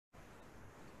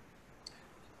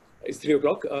It's 3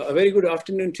 o'clock. A very good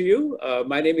afternoon to you.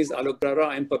 My name is Alok Brara.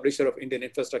 I'm publisher of Indian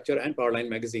Infrastructure and Powerline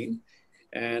magazine.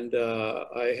 And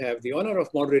I have the honor of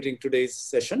moderating today's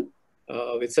session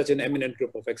with such an eminent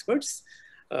group of experts.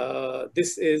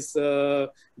 This is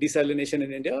Desalination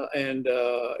in India, and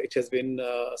it has been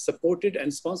supported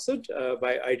and sponsored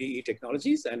by IDE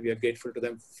Technologies, and we are grateful to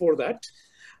them for that.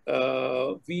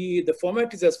 The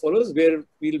format is as follows, where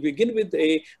we'll begin with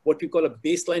what we call a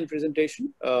baseline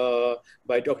presentation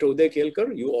by Dr. Uday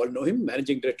Kelkar. You all know him,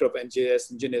 Managing Director of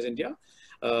NJS Engineers India.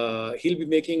 He'll be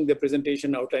making the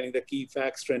presentation outlining the key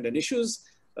facts, trend, and issues,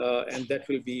 and that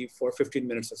will be for 15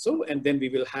 minutes or so. And then we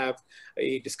will have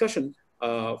a discussion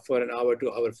for an hour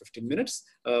to hour 15 minutes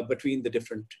between the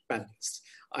different panelists.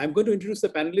 I'm going to introduce the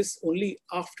panelists only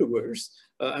afterwards.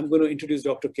 I'm going to introduce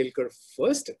Dr. Kelkar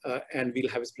first, and we'll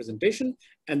have his presentation,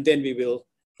 and then we will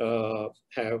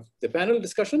have the panel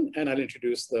discussion, and I'll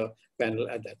introduce the panel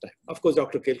at that time. Of course,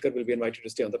 Dr. Kelkar will be invited to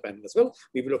stay on the panel as well.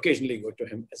 We will occasionally go to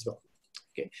him as well.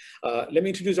 Okay, let me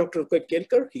introduce Dr.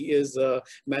 Kelkar. He is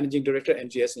Managing Director,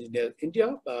 NGS Engineers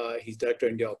India. He's Director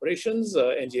India Operations.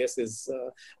 NGS is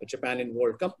a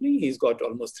Japan-involved company. He's got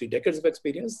almost 3 decades of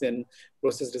experience in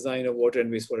process design of water and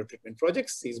wastewater treatment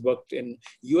projects. He's worked in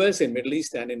US, in Middle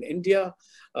East, and in India.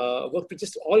 Worked with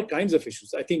just all kinds of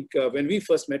issues. I think when we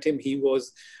first met him, he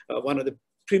was one of the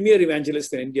premier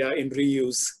evangelists in India in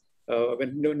reuse.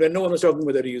 When no one was talking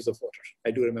about the reuse of water.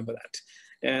 I do remember that.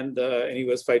 And he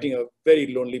was fighting a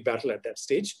very lonely battle at that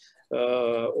stage.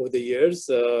 Over the years,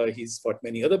 he's fought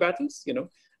many other battles, you know,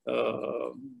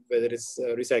 whether it's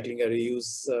recycling or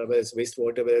reuse, whether it's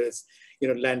wastewater, whether it's, you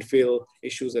know, landfill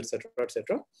issues, etc.,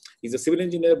 etc. He's a civil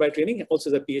engineer by training,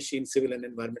 also has a PhD in civil and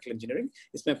environmental engineering.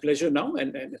 It's my pleasure now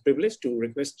and a privilege to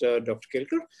request Dr.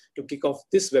 Kelkar to kick off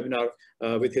this webinar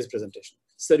with his presentation.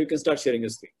 Sir, you can start sharing your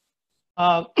screen.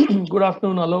 Good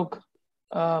afternoon, Alok.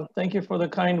 Thank you for the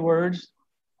kind words.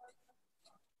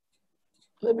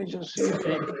 Let me just see if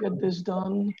I can get this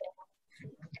done.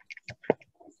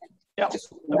 Yeah.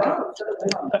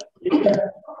 Okay.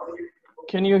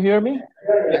 Can you hear me?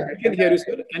 Yes, I can hear you,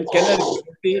 sir. And can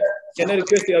I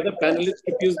request the other panelists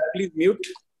to please mute?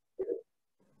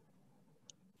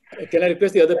 Can I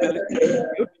request the other panelists to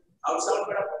mute?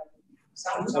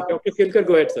 Dr. Kelkar,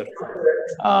 go ahead, sir.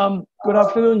 Good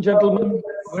afternoon, gentlemen.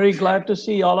 Very glad to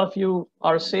see all of you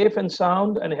are safe and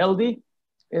sound and healthy.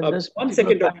 In this 1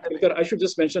 second, Dr. Kelkar, I should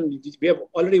just mention, we have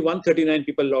already 139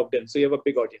 people logged in, so you have a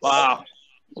big audience. Wow.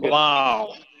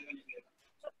 Wow.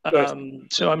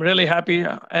 So I'm really happy,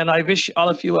 and I wish all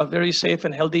of you are very safe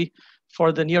and healthy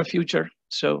for the near future.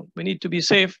 So we need to be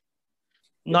safe,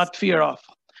 not fear of.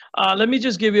 Let me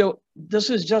just give you,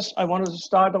 I wanted to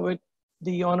start with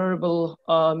the Honorable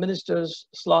Minister's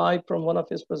slide from one of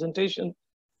his presentations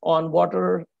on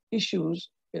water issues.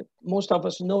 Most of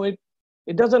us know it.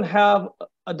 It doesn't have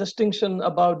a distinction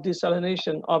about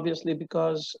desalination, obviously,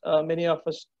 because many of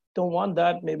us don't want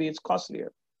that. Maybe it's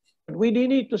costlier. But we do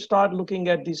need to start looking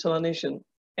at desalination.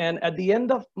 And at the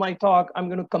end of my talk, I'm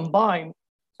going to combine,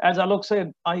 as Alok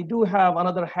said, I do have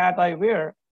another hat I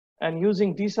wear, and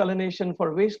using desalination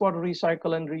for wastewater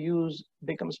recycle and reuse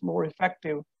becomes more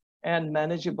effective and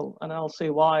manageable. And I'll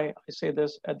say why I say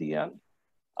this at the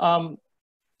end.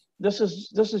 This is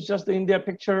just the India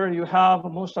picture. You have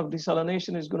most of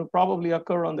desalination is going to probably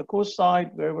occur on the coast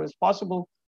side, wherever it's possible,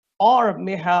 or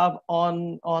may have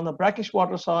on the brackish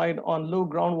water side, on low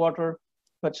groundwater.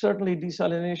 But certainly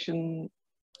desalination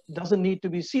doesn't need to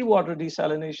be seawater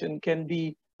desalination, can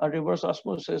be a reverse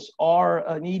osmosis or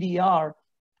an EDR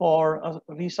for a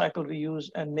recycle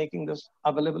reuse and making this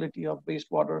availability of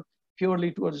wastewater purely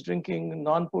towards drinking,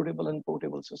 non-potable and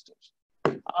potable systems.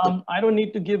 I don't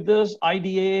need to give this.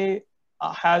 IDA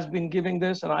has been giving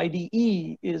this, and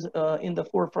IDE is in the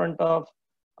forefront of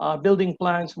building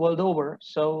plants world over.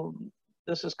 So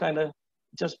this is kind of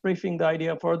just briefing the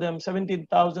idea for them.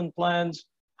 17,000 plants,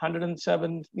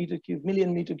 107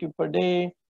 million meter cube per day,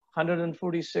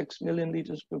 146 million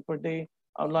liters per day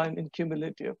outlined in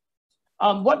cumulative.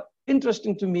 What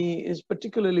interesting to me is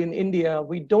particularly in India,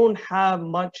 we don't have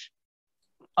much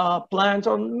plants,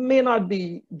 or may not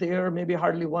be there, maybe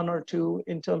hardly 1 or 2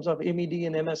 in terms of MED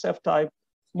and MSF type.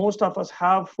 Most of us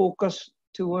have focused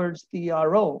towards the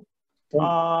RO.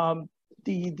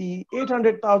 The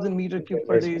 800,000 meter cube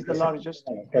per day is the largest.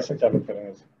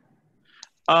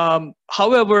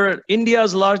 However,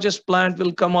 India's largest plant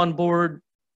will come on board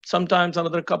sometimes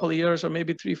another couple of years, or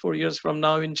maybe 3-4 years from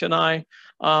now in Chennai,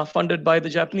 funded by the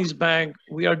Japanese bank.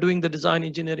 We are doing the design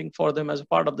engineering for them as a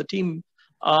part of the team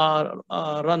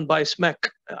run by SMEC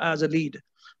as a lead.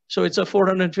 So it's a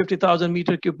 450,000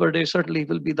 meter cube per day, certainly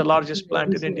will be the largest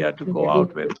plant in India to go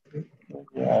out with.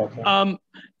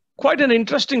 Quite an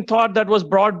interesting thought that was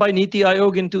brought by Niti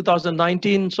Aayog in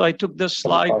 2019. So I took this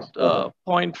slide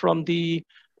point from the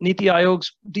Niti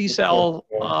Aayog's desal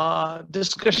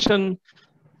discussion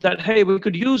that, hey, we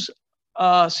could use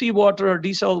seawater or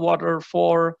desal water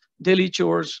for daily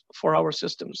chores for our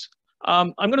systems.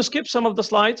 I'm going to skip some of the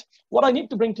slides. What I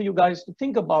need to bring to you guys to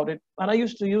think about it, and I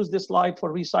used to use this slide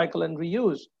for recycle and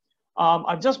reuse.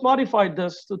 I've just modified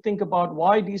this to think about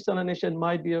why desalination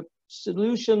might be a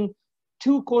solution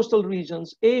to coastal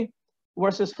regions,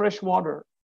 versus fresh water.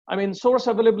 I mean, source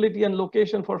availability and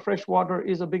location for fresh water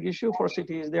is a big issue for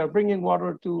cities. They are bringing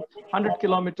water to 100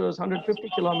 kilometers, 150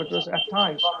 kilometers at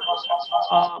times.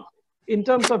 In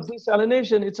terms of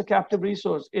desalination, it's a captive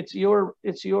resource. It's your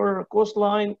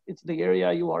coastline, it's the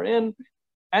area you are in,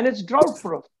 and it's drought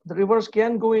proof. The rivers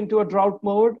can go into a drought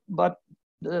mode, but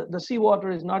the seawater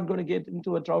is not going to get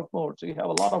into a drought mode. So you have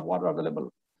a lot of water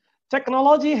available.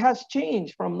 Technology has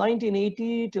changed from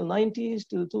 1980 to 90s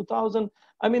to 2000.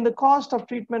 I mean, the cost of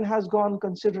treatment has gone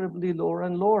considerably lower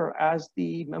and lower as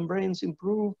the membranes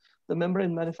improve, the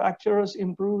membrane manufacturers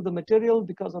improve the material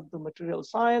because of the material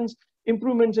science,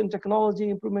 improvements in technology,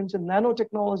 improvements in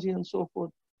nanotechnology, and so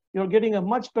forth. You're getting a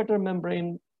much better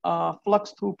membrane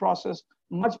flux through process,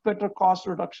 much better cost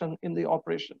reduction in the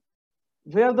operation.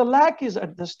 Where the lack is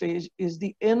at this stage is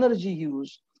the energy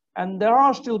use. And there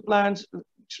are still plants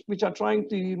which are trying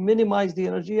to minimize the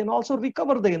energy and also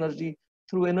recover the energy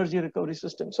through energy recovery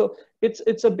system. So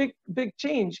it's a big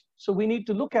change. So we need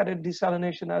to look at it,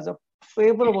 desalination, as a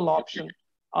favorable option,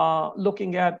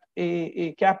 looking at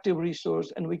a captive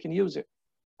resource, and we can use it.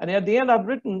 And at the end, I've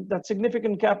written that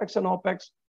significant CapEx and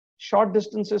OpEx, short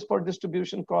distances for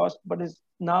distribution cost, but is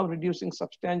now reducing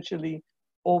substantially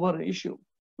over an issue.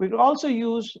 We could also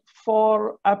use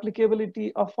for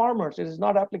applicability of farmers. It is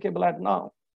not applicable at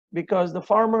now, because the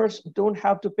farmers don't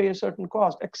have to pay a certain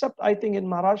cost, except I think in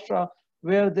Maharashtra,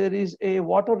 where there is a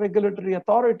water regulatory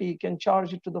authority can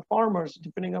charge it to the farmers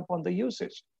depending upon the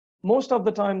usage. Most of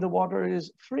the time the water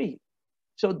is free.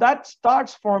 So that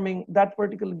starts forming, that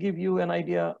particular give you an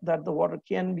idea that the water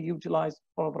can be utilized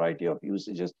for a variety of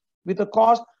usages with a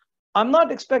cost. I'm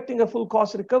not expecting a full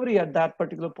cost recovery at that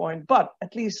particular point, but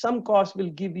at least some cost will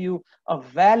give you a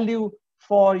value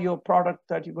for your product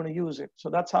that you're going to use it. So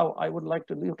that's how I would like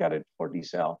to look at it for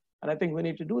desal. And I think we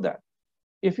need to do that.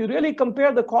 If you really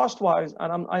compare the cost-wise,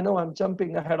 and I know I'm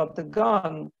jumping ahead of the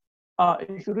gun,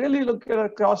 if you really look at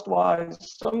it cost-wise,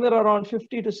 somewhere around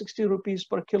 50 to 60 rupees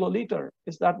per kiloliter,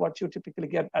 is that what you typically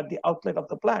get at the outlet of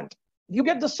the plant? You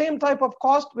get the same type of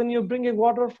cost when you're bringing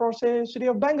water for, say, city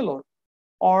of Bangalore,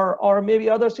 or maybe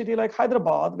other city like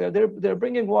Hyderabad, where they're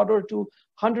bringing water to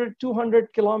 100,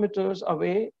 200 kilometers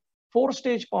away,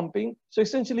 4-stage pumping. So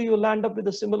essentially you land up with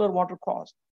a similar water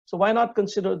cost. So why not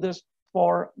consider this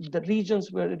for the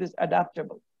regions where it is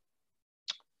adaptable?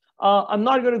 I'm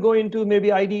not going to go into,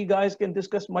 maybe ID guys can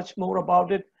discuss much more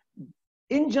about it.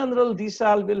 In general,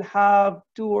 desal will have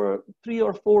 2 or 3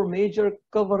 or 4 major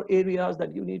cover areas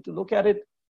that you need to look at it.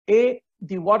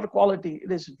 The water quality.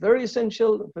 It is very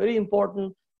essential, very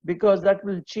important, because that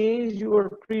will change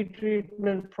your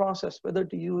pre-treatment process, whether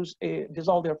to use a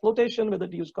dissolved air flotation, whether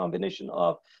to use combination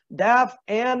of DAF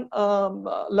and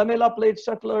lamella plate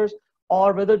settlers,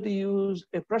 or whether to use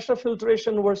a pressure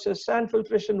filtration versus sand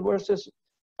filtration versus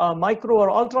micro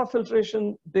or ultra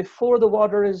filtration before the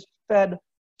water is fed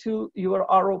to your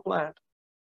RO plant.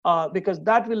 Because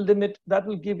that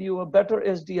will give you a better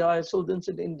SDI, soil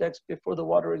density index, before the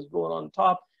water is going on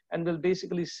top, and will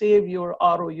basically save your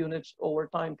RO units over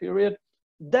time period.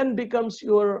 Then becomes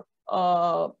your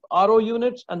RO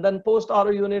units, and then post RO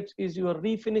units is your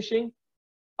refinishing.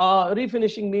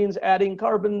 Refinishing means adding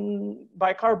carbon,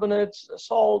 bicarbonates,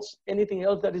 salts, anything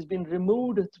else that has been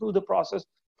removed through the process.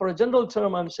 For a general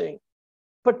term, I'm saying.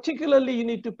 Particularly, you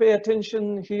need to pay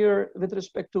attention here with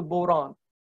respect to boron.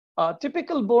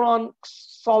 Typical boron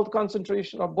salt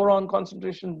concentration or boron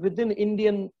concentration within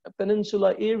Indian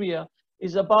Peninsula area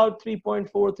is about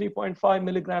 3.4, 3.5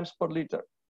 milligrams per liter.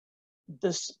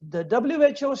 The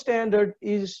WHO standard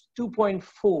is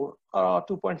 2.4,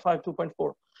 2.5,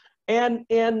 2.4.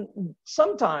 And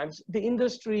sometimes the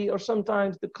industry or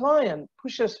sometimes the client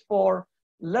pushes for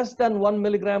less than 1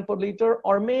 milligram per liter,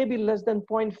 or maybe less than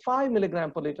 0.5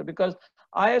 milligram per liter, because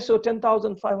ISO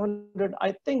 10500,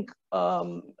 I think,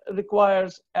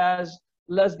 requires as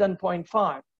less than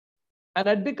 0.5. And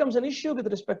it becomes an issue with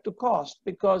respect to cost,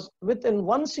 because within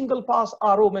one single pass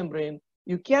RO membrane,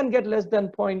 you can get less than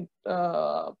 0.2,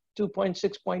 0.6,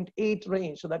 0.8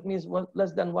 range. So that means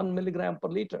less than 1 milligram per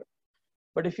liter.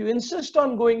 But if you insist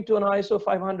on going to an ISO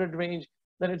 500 range,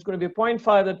 then it's going to be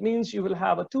 0.5. That means you will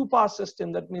have a two-pass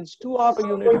system. That means two auto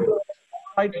units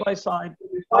side by side,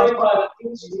 pass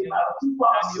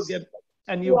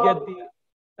and you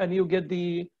get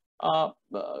the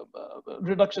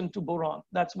reduction to boron.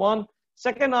 That's one.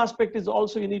 Second aspect is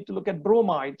also you need to look at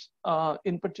bromides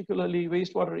in particularly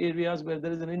wastewater areas where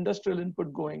there is an industrial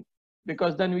input going,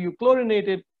 because then when you chlorinate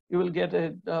it, you will get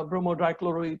a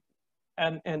bromodichloride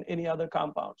and any other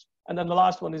compounds. And then the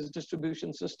last one is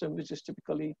distribution system, which is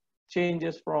typically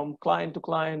changes from client to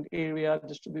client, area,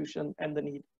 distribution, and the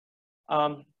need.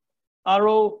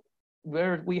 RO,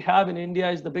 where we have in India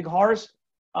is the big horse.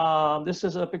 This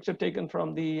is a picture taken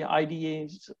from the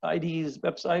IDE's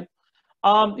website.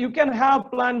 You can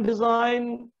have plant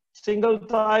design, single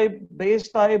type, base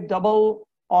type, double,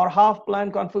 or half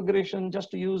plant configuration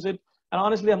just to use it. And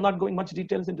honestly, I'm not going much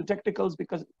details into technicals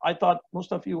because I thought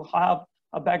most of you have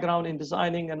a background in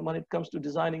designing, and when it comes to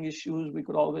designing issues, we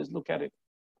could always look at it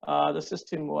the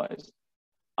system-wise.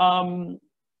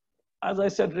 As I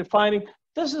said, refining.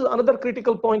 This is another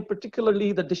critical point,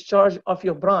 particularly the discharge of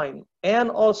your brine and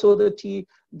also the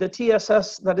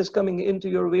TSS that is coming into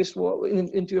your wastewater,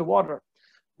 into your water.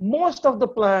 Most of the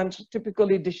plants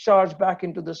typically discharge back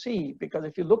into the sea because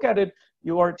if you look at it,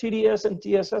 your TDS and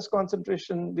TSS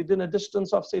concentration within a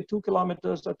distance of say 2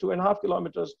 kilometers or 2.5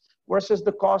 kilometers versus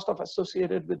the cost of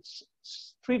associated with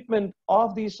treatment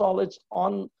of these solids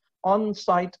on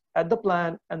site at the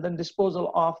plant and then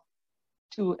disposal off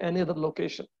to any other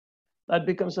location. That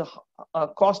becomes a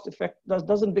cost effect, that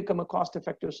doesn't become a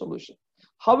cost-effective solution.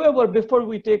 However, before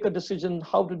we take a decision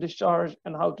how to discharge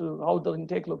and how the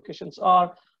intake locations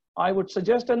are, I would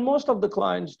suggest, and most of the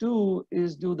clients do,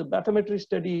 is do the bathymetry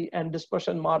study and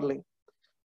dispersion modeling.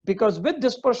 Because with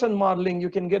dispersion modeling, you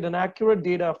can get an accurate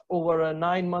data over a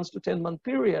 9 months to 10-month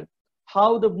period,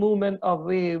 how the movement of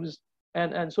waves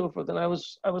and so forth. And I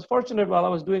was fortunate while I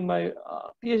was doing my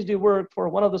PhD work for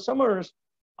one of the summers,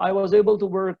 I was able to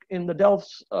work in the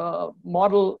Delft's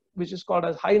model, which is called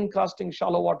as high encasting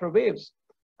shallow water waves.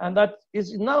 And that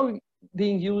is now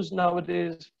being used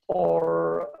nowadays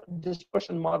for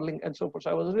dispersion modeling and so forth.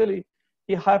 So I was really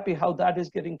happy how that is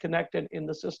getting connected in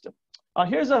the system.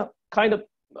 Here's a kind of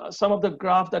some of the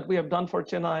graph that we have done for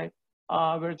Chennai,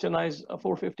 where Chennai is a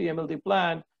 450 MLD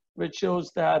plant, which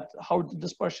shows that how the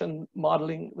dispersion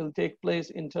modeling will take place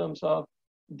in terms of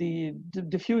the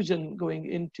diffusion going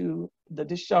into the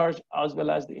discharge as well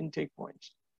as the intake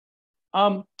points.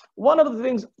 One of the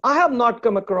things I have not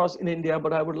come across in India,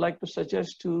 but I would like to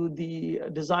suggest to the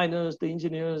designers, the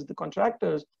engineers, the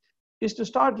contractors, is to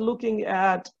start looking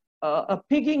at a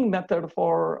pigging method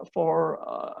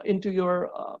into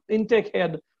your intake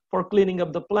head for cleaning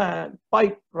up the plant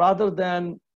pipe rather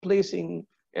than placing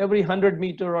every 100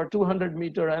 meter or 200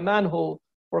 meter a manhole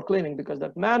for cleaning, because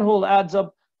that manhole adds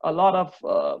up a lot of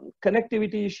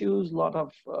connectivity issues, a lot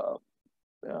of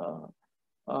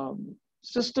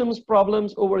systems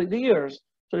problems over the years.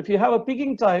 So if you have a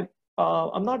pigging type,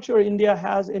 I'm not sure India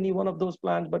has any one of those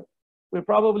plants, but we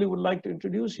probably would like to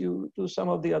introduce you to some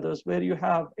of the others where you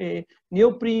have a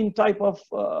neoprene type of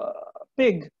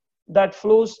pig that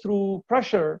flows through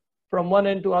pressure from one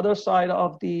end to other side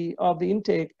of the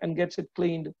intake and gets it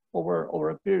cleaned over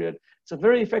a period. It's a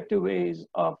very effective ways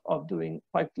of doing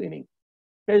pipe cleaning.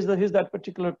 Here's that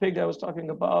particular pig I was talking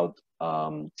about,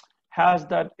 has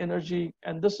that energy,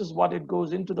 and this is what it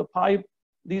goes into the pipe.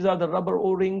 These are the rubber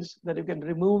O-rings that you can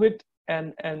remove it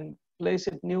and place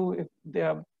it new if they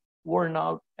have worn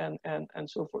out and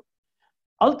so forth.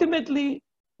 Ultimately,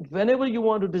 whenever you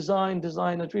want to design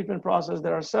a treatment process,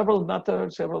 there are several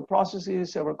methods, several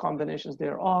processes, several combinations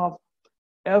thereof.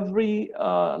 Every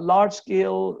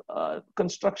large-scale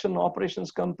construction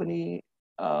operations company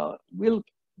will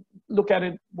look at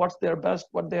it, what's their best,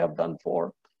 what they have done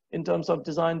for in terms of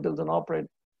design, build, and operate,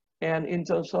 and in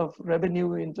terms of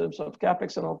revenue, in terms of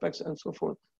CapEx and OpEx and so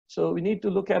forth. So we need to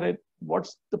look at it,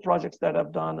 what's the projects that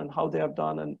have done and how they have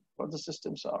done and what the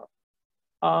systems are.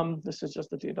 This is just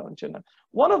the data on Chennai.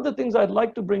 One of the things I'd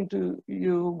like to bring to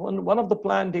you, one of the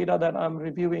plant data that I'm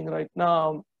reviewing right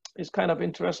now is kind of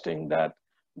interesting, that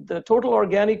the total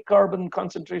organic carbon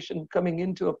concentration coming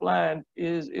into a plant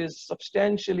is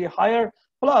substantially higher,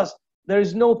 plus there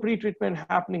is no pre-treatment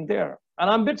happening there. And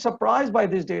I'm a bit surprised by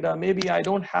this data. Maybe I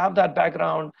don't have that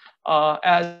background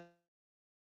as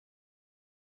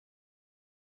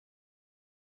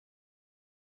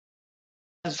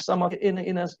some of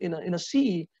in a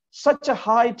sea, such a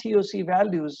high TOC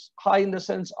values, high in the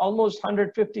sense almost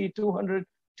 150, 200,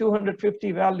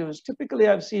 250 values. Typically,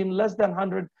 I've seen less than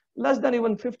 100, less than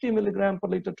even 50 milligram per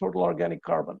liter total organic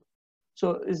carbon.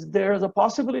 So is there a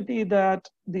possibility that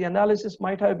the analysis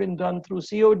might have been done through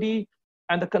COD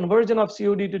and the conversion of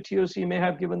COD to TOC may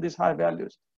have given these high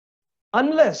values.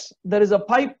 Unless there is a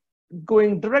pipe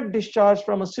going direct discharge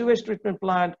from a sewage treatment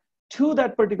plant to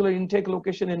that particular intake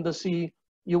location in the sea,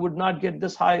 you would not get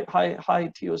this high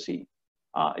TOC.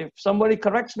 If somebody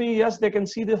corrects me, yes, they can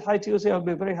see this high TOC, I'll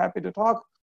be very happy to talk,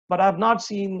 but I've not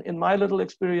seen in my little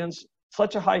experience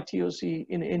such a high TOC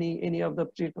in any of the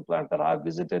treatment plants that I've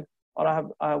visited or I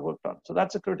have worked on. So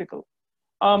that's a critical.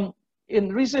 In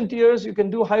recent years, you can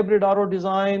do hybrid RO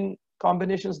design,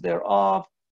 combinations thereof,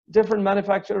 different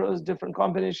manufacturers, different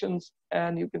combinations,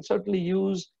 and you can certainly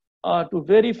use to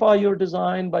verify your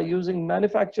design by using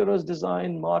manufacturers'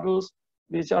 design models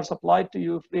which are supplied to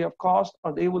you free of cost,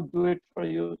 or they will do it for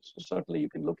you. So certainly you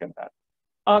can look at that.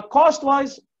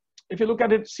 Cost-wise, if you look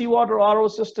at it, seawater RO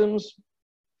systems,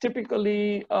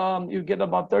 typically you get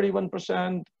about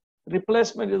 31%,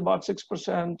 replacement is about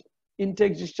 6%,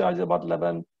 intake discharge is about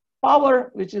 11%, power,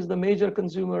 which is the major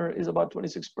consumer, is about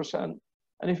 26%.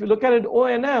 And if you look at it,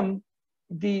 O&M,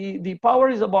 the power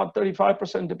is about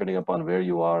 35%, depending upon where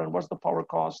you are and what's the power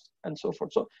cost and so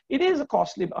forth. So it is a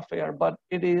costly affair, but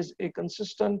it is a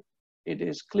consistent, it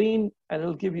is clean, and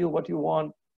it'll give you what you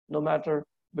want, no matter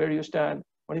where you stand,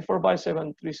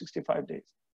 24/7, 365 days,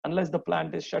 unless the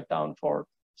plant is shut down for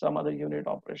some other unit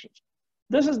operations.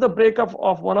 This is the breakup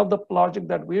of one of the projects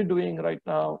that we're doing right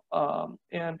now,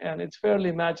 and it's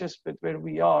fairly matches with where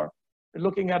we are. We're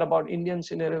looking at about Indian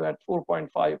scenario at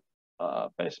 4.5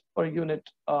 per unit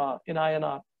in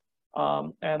INR.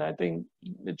 And I think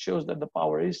it shows that the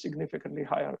power is significantly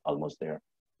higher, almost there.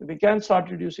 We can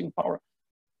start reducing power.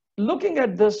 Looking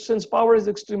at this, since power is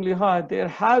extremely high, there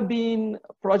have been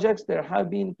projects, there have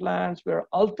been plants where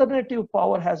alternative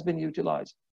power has been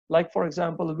utilized. Like, for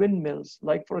example, windmills,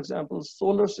 like, for example,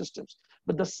 solar systems.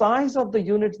 But the size of the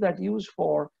units that use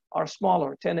for are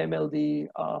smaller, 10 MLD,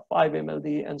 5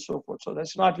 MLD, and so forth. So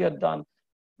that's not yet done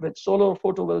with solar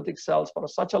photovoltaic cells for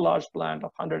such a large plant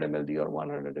of 100 MLD or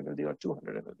 100 MLD or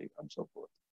 200 MLD, and so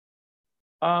forth.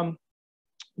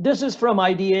 This is from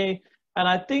IDA, and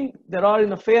I think there are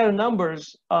in a fair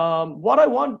numbers. What I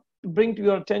want to bring to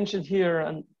your attention here,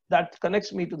 and that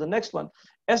connects me to the next one,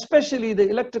 especially the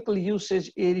electrical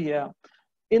usage area.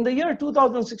 In the year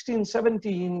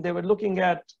 2016-17, they were looking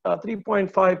at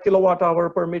 3.5 kilowatt hour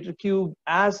per meter cube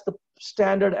as the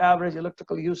standard average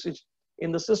electrical usage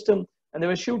in the system. And they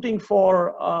were shooting for,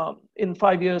 in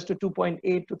 5 years, to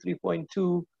 2.8 to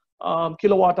 3.2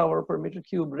 kilowatt hour per meter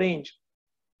cube range.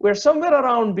 We're somewhere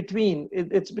around between,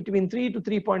 it's between 3 to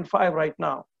 3.5 right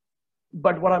now.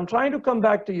 But what I'm trying to come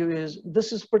back to you is,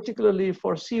 this is particularly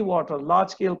for seawater,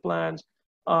 large scale plants,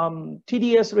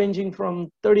 TDS ranging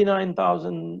from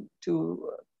 39,000 to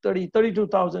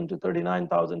 32,000 to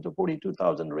 39,000 to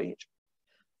 42,000 range.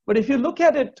 But if you look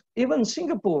at it, even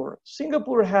Singapore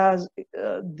has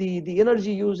the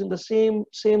energy use in the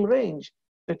same range.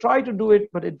 They tried to do it,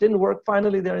 but it didn't work.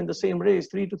 Finally, they're in the same range,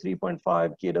 3 to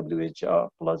 3.5 kWh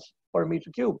plus per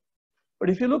meter cube. But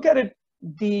if you look at it,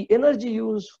 the energy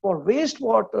use for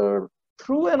wastewater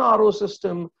through an RO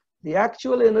system, the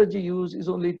actual energy use is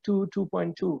only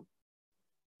 2.2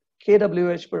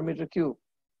 kWh per meter cube.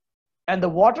 And the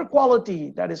water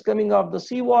quality that is coming off the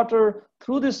seawater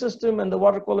through the system and the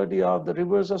water quality of the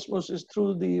reverse osmosis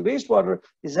through the wastewater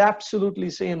is absolutely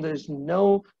same. There's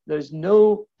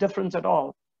no difference at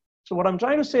all. So what I'm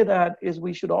trying to say that is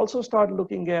we should also start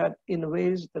looking at in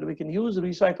ways that we can use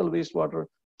recycled wastewater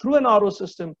through an RO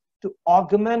system to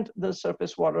augment the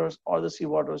surface waters or the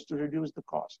seawaters to reduce the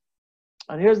cost.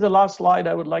 And here's the last slide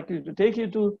I would like you to take you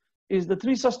to, is the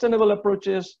 3 sustainable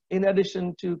approaches in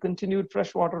addition to continued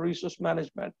freshwater resource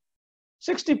management.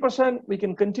 60% we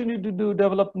can continue to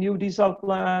develop new desal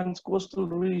plants, coastal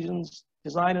regions,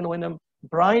 design and O&M,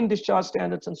 brine discharge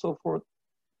standards, and so forth.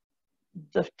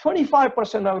 The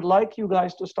 25% I would like you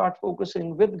guys to start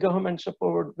focusing with government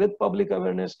support, with public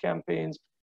awareness campaigns.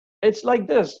 It's like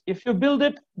this, if you build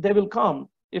it, they will come.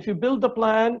 If you build the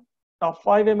plan of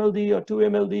 5 MLD or 2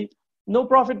 MLD, no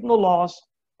profit, no loss,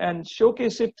 and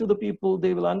showcase it to the people,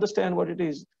 they will understand what it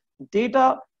is.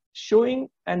 Data showing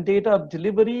and data of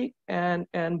delivery and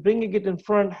bringing it in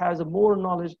front has a more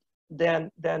knowledge than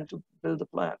to build the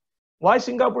plan. Why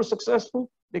Singapore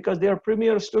successful? Because their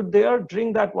premier stood there,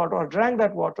 drank that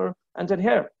water, and said,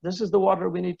 here, this is the water,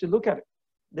 we need to look at it.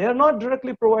 They are not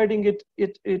directly providing it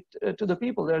to the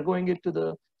people. They're going it to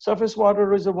the surface water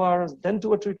reservoirs, then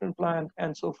to a treatment plant,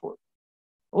 and so forth.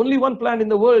 Only one plant in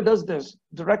the world does this,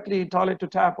 directly toilet to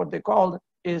tap, what they call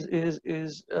is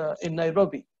in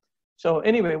Nairobi. So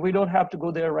anyway, we don't have to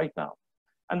go there right now.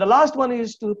 And the last one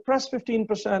is to press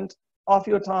 15% of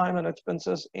your time and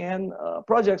expenses and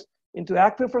projects into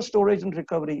aquifer storage and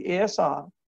recovery, ASR,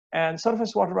 and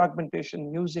surface water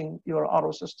augmentation using your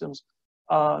RO systems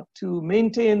to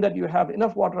maintain that you have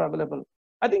enough water available.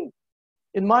 I think,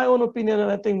 in my own opinion,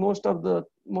 and I think most of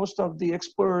the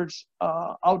experts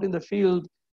out in the field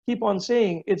keep on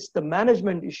saying, it's the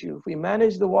management issue. If we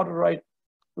manage the water right,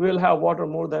 we'll have water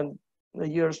more than the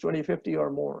years 2050 or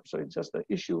more. So it's just the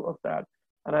issue of that.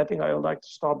 And I think I would like to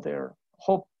stop there.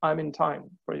 Hope I'm in time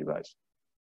for you guys.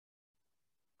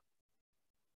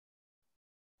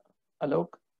 Alok?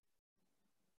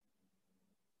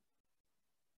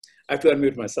 I have to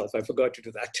unmute myself. I forgot to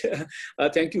do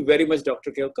that. Thank you very much,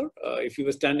 Dr. Kelkar. If you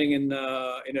were standing in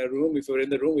a room, if you were in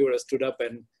the room, we would have stood up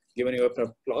and given you an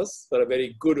applause for a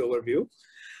very good overview.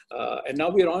 And now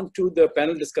we're on to the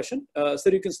panel discussion.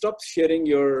 Sir, you can stop sharing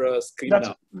your screen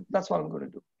now. That's what I'm going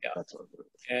to do. Yeah. That's what I'm going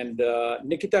to And do.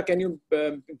 Nikita, can you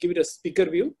give it a speaker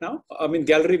view now? I mean,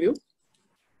 gallery view.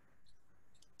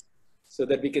 So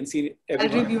that we can see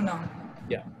everyone. Gallery view now.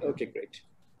 Yeah, okay, great.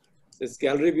 This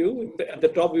gallery view, at the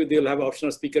top view, they'll have option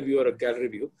of speaker view or a gallery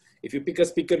view. If you pick a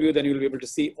speaker view, then you'll be able to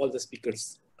see all the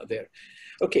speakers there.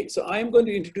 Okay, so I'm going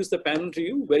to introduce the panel to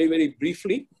you very, very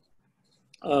briefly.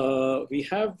 We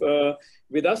have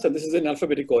with us, and this is in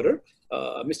alphabetic order,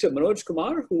 Mr. Manoj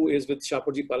Kumar, who is with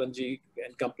Shapoorji Pallonji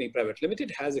and Company Private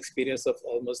Limited, has experience of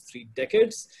almost 3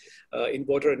 decades in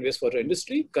water and wastewater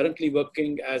industry, currently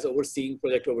working as overseeing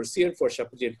project overseer for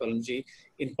Shapoorji and Pallonji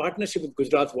in partnership with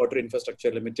Gujarat Water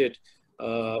Infrastructure Limited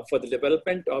for the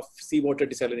development of seawater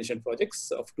desalination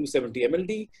projects of 270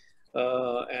 MLD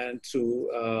and through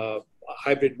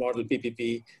hybrid model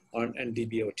PPP and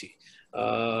DBOT.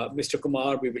 Mr.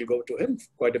 Kumar, we will go to him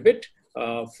quite a bit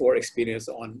for experience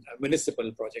on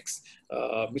municipal projects.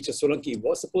 Mr. Solanki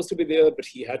was supposed to be there, but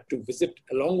he had to visit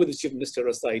along with the Chief Minister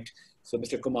a site. So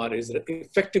Mr. Kumar is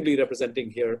effectively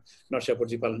representing here, not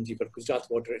Shapoorji Pallonji, but Gujarat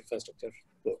Water Infrastructure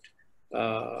Board.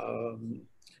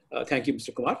 Thank you,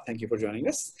 Mr. Kumar. Thank you for joining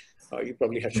us. You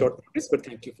probably had short notice, but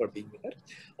thank you for being there.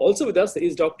 Also with us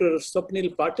is Dr.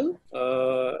 Swapnil Patil,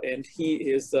 and he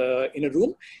is in a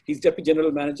room. He's Deputy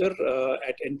General Manager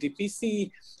at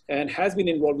NTPC and has been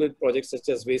involved with projects such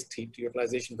as waste heat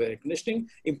utilization for air conditioning,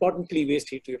 importantly waste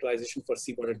heat utilization for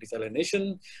seawater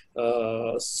desalination,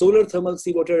 solar thermal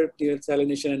seawater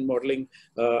desalination and modeling,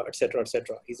 etc.,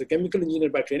 etc. He's a chemical engineer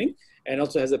by training and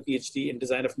also has a PhD in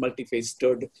design of multi-phase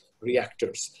stirred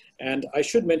reactors. And I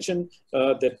should mention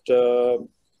that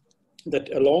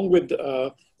along with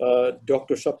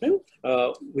Dr. Swapnil,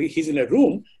 he's in a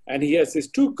room and he has his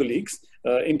 2 colleagues,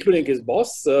 including his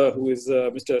boss, who is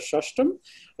Mr. Shashtam,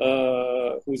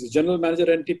 who is the General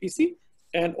Manager at NTPC,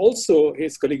 and also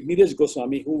his colleague Neeraj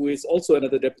Goswami, who is also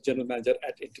another Deputy General Manager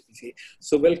at NTPC.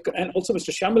 So welcome, and also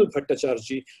Mr. Shamil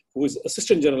Bhattacharjee, who is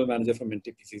Assistant General Manager from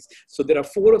NTPC. So there are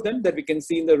 4 of them that we can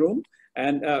see in the room,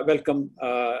 and welcome,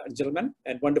 gentlemen,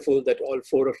 and wonderful that all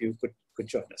 4 of you could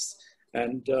join us.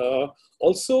 And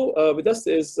also with us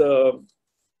is,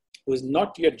 who is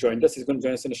not yet joined us, he's going to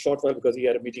join us in a short while because he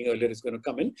had a meeting earlier, he's going to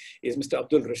come in, is Mr.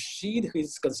 Abdul Rashid, who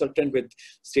is consultant with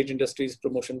State Industries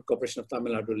Promotion Corporation of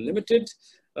Tamil Nadu Limited.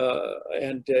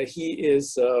 And he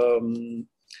is,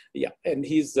 and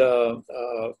he's got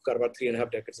about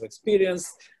 3.5 decades of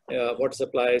experience, water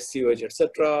supply, sewage,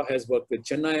 etc. Has worked with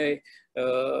Chennai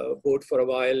board for a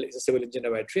while, is a civil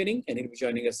engineer by training, and he'll be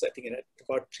joining us, I think, at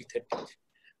about 3:30.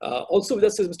 Also with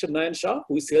us is Mr. Nayan Shah,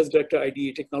 who is Sales Director,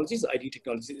 IDE Technologies. IDE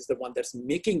Technologies is the one that's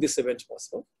making this event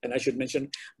possible. And I should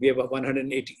mention, we have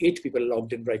 188 people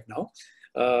logged in right now.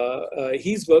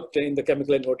 He's worked in the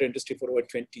chemical and water industry for over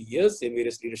 20 years in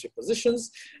various leadership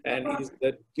positions. And he's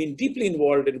been deeply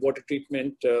involved in water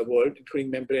treatment world,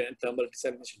 including membrane and thermal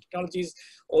desalination technologies,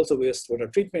 also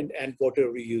wastewater treatment and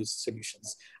water reuse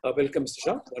solutions. Welcome, Mr.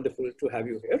 Shah. Wonderful to have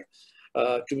you here.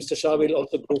 To Mr. Shah, we'll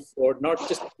also go for not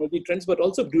just technology trends, but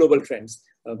also global trends.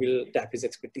 We'll tap his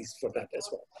expertise for that as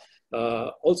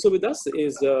well. Also with us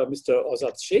is Mr.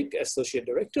 Azad Sheikh, Associate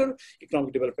Director,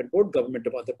 Economic Development Board, Government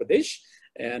of Andhra Pradesh.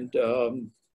 And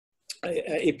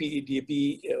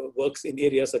APEDAP works in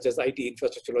areas such as IT,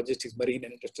 infrastructure, logistics, marine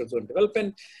and industrial zone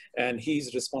development. And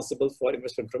he's responsible for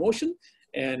investment promotion.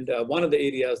 And one of the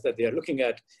areas that they are looking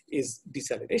at is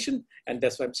desalination. And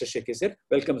that's why Mr. Sheikh is here.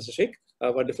 Welcome, Mr. Sheikh.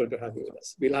 Wonderful to have you with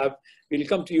us. We'll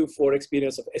come to you for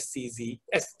experience of SCZ,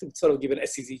 sort of give an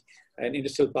SCZ, an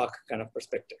industrial park kind of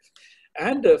perspective.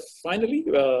 And finally,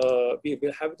 we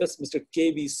will have with us Mr.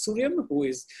 K.V. Suryam, who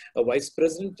is a Vice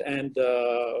President and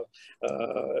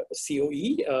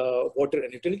COE, Water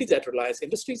and Utilities at Reliance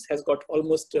Industries, has got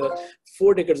almost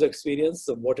 4 decades of experience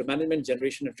of water management,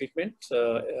 generation and treatment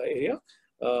area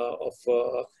of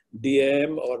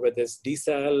DM, or whether it's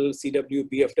DSAL, CW,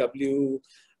 BFW,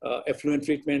 effluent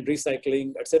treatment,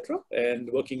 recycling, etc., and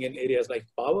working in areas like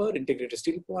power, integrated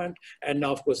steel plant, and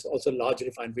now, of course, also large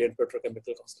refinery and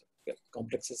petrochemical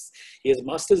complexes. He has a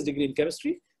master's degree in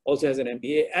chemistry, also has an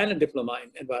MBA and a diploma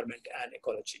in environment and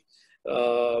ecology.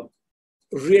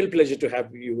 Real pleasure to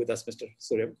have you with us, Mr.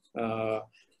 Suryam.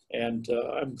 And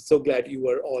I'm so glad you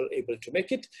were all able to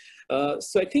make it.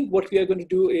 So I think what we are going to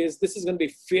do is, this is going to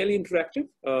be fairly interactive.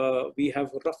 We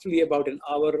have roughly about an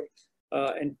hour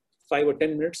and 5 or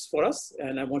 10 minutes for us.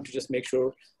 And I want to just make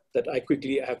sure that I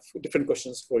quickly have different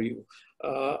questions for you.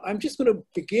 I'm just going to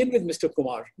begin with Mr.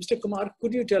 Kumar. Mr. Kumar,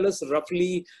 could you tell us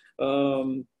roughly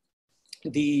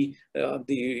the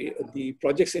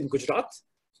projects in Gujarat?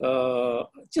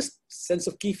 Just sense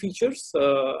of key features.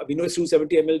 We know it's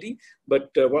 270 MLD, but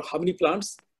how many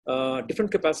plants,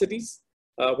 different capacities,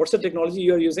 what's the technology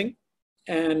you're using,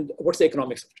 and what's the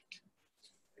economics of it?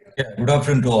 Yeah, good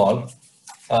afternoon to all.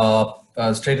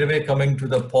 Straight away coming to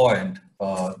the point,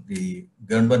 the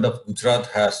government of Gujarat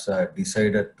has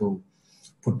decided to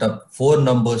put up 4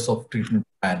 numbers of treatment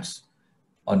plants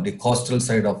on the coastal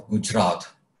side of Gujarat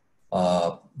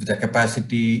with a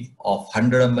capacity of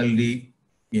 100 MLD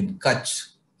in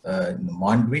Kutch, in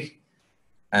Mandvi,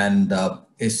 and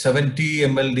a 70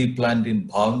 MLD plant in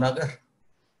Bhavnagar,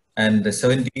 and a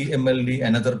 70 MLD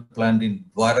another plant in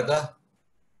Dwarka,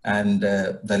 and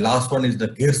the last one is the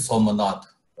Gir Somanath,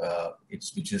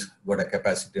 which has got a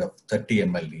capacity of 30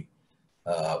 MLD.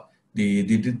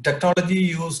 The technology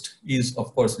used is,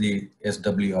 of course, the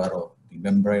SWRO, the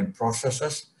membrane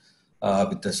processes,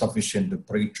 with the sufficient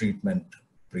pre-treatment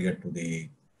prior to the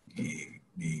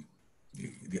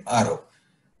RO.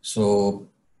 So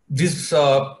this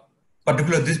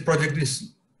this project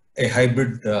is a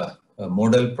hybrid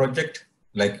model project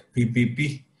like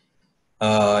PPP.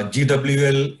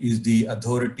 GWL is the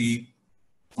authority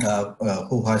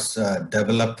who has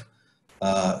developed.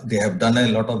 They have done a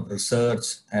lot of research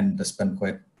and they spent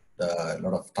quite a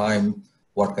lot of time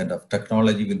what kind of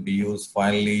technology will be used.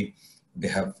 Finally, they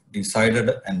have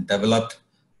decided and developed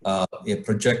a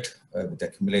project with the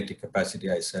cumulative capacity,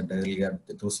 I said earlier,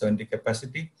 the 270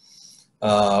 capacity.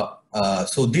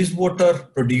 So this water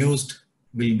produced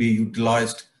will be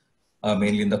utilized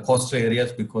mainly in the coastal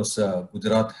areas because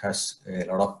Gujarat has a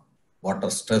lot of water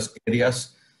stress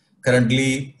areas.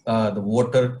 Currently, the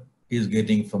water is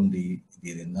getting from the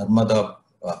Narmada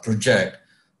project,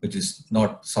 which is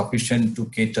not sufficient to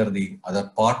cater the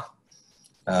other part.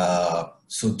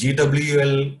 So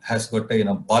GWL has got a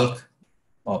bulk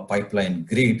pipeline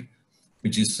grid,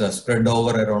 which is spread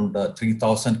over around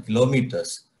 3,000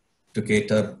 kilometers to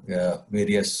cater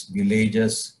various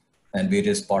villages and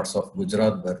various parts of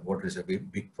Gujarat where water is a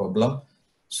big problem.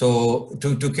 So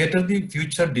to cater the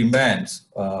future demands,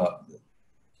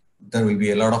 there will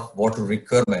be a lot of water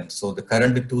requirement. So the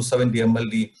current 270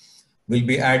 MLD will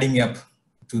be adding up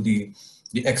to the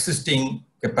existing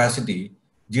capacity.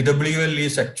 GWL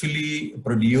is actually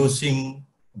producing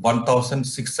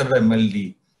 1,600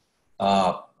 MLD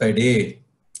per day,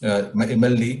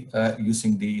 MLD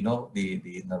using the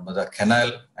Narmada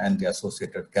Canal and the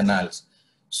associated canals.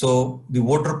 So the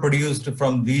water produced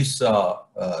from these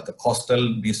the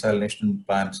coastal desalination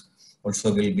plants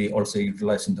also will be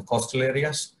utilized in the coastal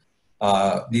areas.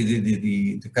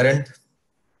 The current,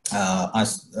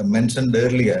 as mentioned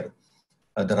earlier,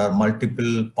 there are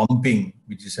multiple pumping,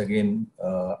 which is again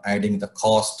adding the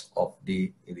cost of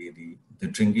the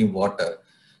drinking water.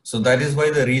 So that is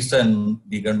why the reason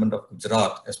the government of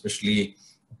Gujarat especially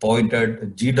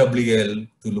appointed GWL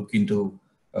to look into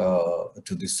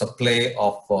to the supply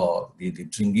of the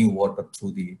drinking water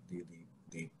through the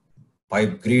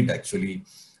pipe grid. Actually,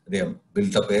 they have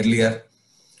built up earlier.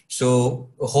 So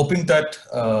hoping that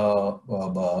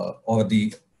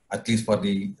at least for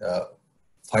the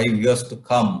 5 years to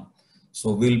come,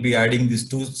 so we'll be adding this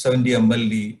 270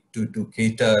 MLD to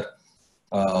cater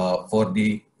for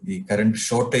the current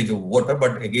shortage of water.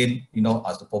 But again,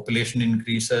 as the population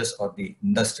increases or the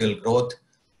industrial growth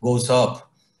goes up,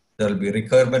 there will be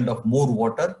requirement of more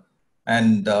water.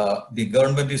 And the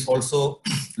government is also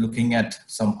looking at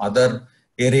some other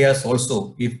areas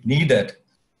also, if needed.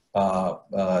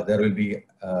 There will be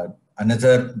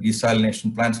another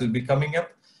desalination plants will be coming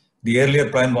up. The earlier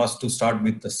plan was to start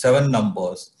with the 7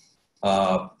 numbers,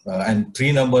 and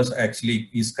 3 numbers actually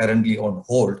is currently on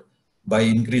hold by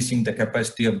increasing the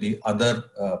capacity of the other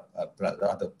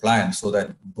plants so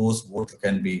that those water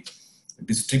can be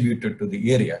distributed to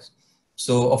the areas.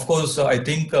 So of course, I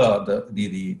think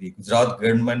the Gujarat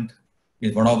government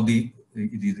is one of the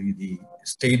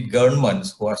state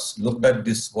governments who has looked at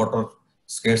this water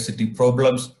scarcity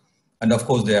problems, and of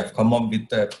course they have come up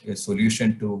with a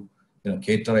solution to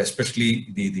cater, especially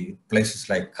the places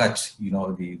like Kutch.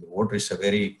 The water is a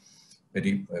very,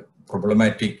 very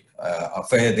problematic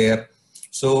affair there.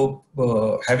 So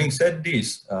having said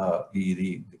this,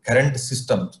 the current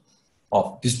systems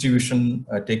of distribution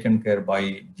taken care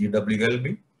by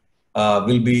GWLB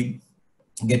will be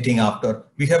getting after.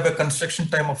 We have a construction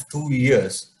time of 2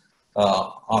 years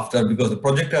after, because the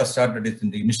project has started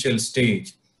in the initial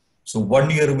stage. So 1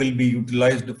 year will be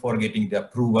utilized for getting the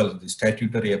approvals, the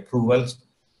statutory approvals.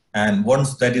 And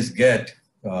once that is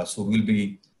so we'll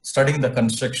be starting the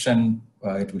construction.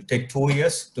 It will take 2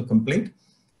 years to complete.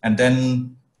 And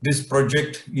then this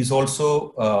project is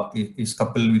also is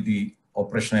coupled with the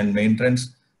operation and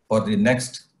maintenance for the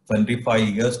next 25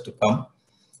 years to come.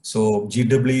 So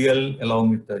GWL along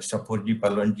with the Shapoorji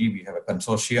Pallonji, we have a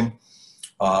consortium.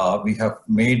 We have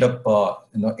made up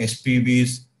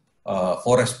SPVs. 4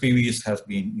 SPVs have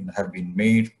been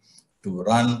made to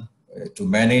run to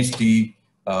manage the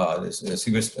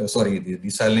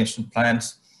desalination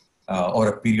plants over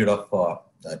a period of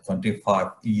 25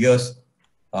 years,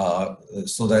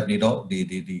 so that the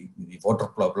water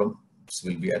problems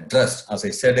will be addressed. As I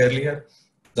said earlier,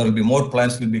 there will be more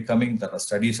plants will be coming. There are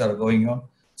studies are going on.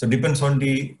 So it depends on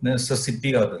the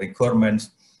necessity or the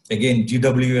requirements. Again,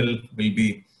 GWL will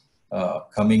be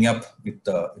coming up with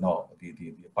the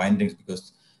findings,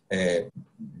 because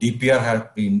DPR has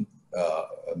been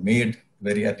made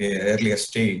very at an earlier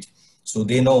stage, so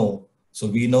they know. So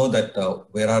we know that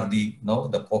where are the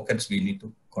pockets we need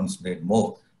to concentrate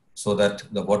more, so that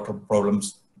the water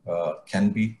problems can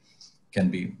be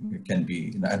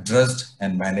addressed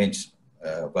and managed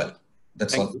well.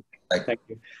 That's all.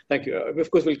 Thank you. Of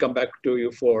course, we'll come back to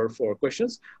you for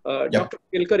questions. Dr.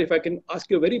 Kelkar, if I can ask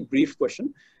you a very brief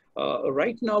question.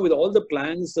 Right now, with all the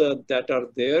plans that are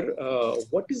there,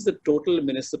 what is the total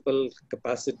municipal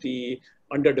capacity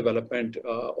under development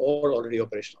or already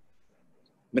operational?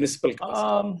 Municipal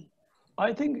capacity.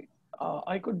 I think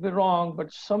I could be wrong,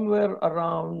 but somewhere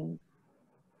around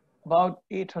about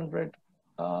 800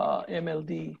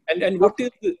 MLD. And what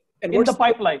is the... In the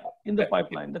pipeline.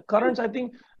 The currents, I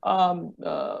think,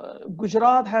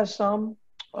 Gujarat has some.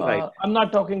 Right. I'm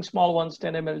not talking small ones,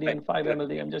 10 MLD and 5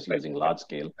 MLD. I'm just using large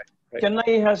scale. Right.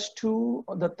 Chennai has 2.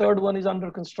 The third one is under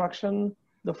construction.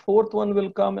 The fourth one will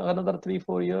come another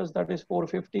 3-4 years. That is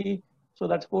 450. So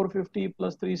that's 450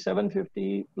 plus 3,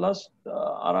 750 plus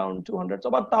around 200. So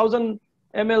about 1,000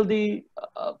 MLD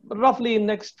roughly in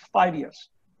next 5 years.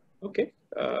 Okay.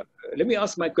 Let me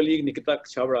ask my colleague Nikita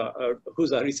Chavra,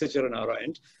 who's a researcher on our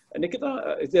end.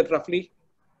 Nikita, is that roughly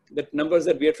the numbers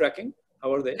that we are tracking?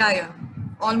 How are they? Yeah.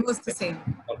 Almost the same.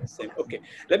 Almost the same. Okay.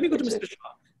 Let me go to Mr.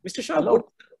 Shah. Mr. Shah,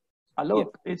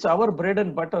 Look, it's our bread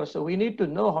and butter, so we need to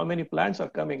know how many plants are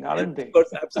coming, aren't they? Of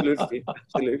course, absolutely.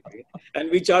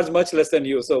 And we charge much less than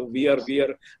you, so we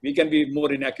can be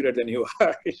more inaccurate than you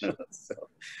are. So,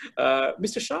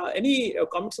 Mr. Shah, any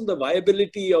comments on the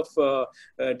viability of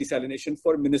desalination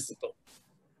for municipal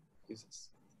uses?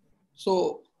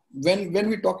 So when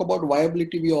we talk about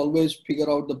viability, we always figure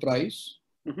out the price.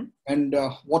 Mm-hmm. And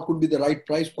what could be the right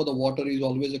price for the water is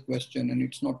always a question, and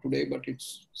it's not today, but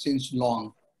it's since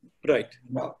long. Right.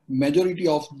 Majority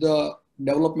of the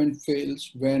development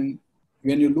fails when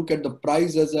you look at the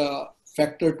price as a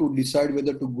factor to decide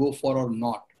whether to go for or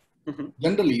not. Mm-hmm.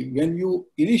 Generally, when you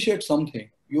initiate something,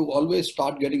 you always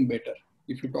start getting better.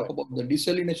 If you talk about the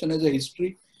desalination as a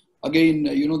history, again,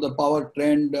 the power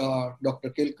trend, Dr.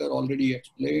 Kelkar already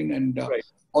explained, and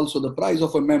also the price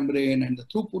of a membrane and the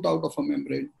throughput out of a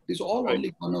membrane is all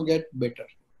only going to get better.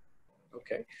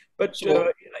 Okay. But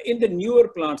so, in the newer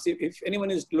plants, if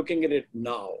anyone is looking at it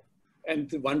now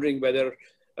and wondering whether,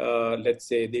 let's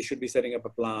say, they should be setting up a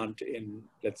plant in,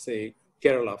 let's say,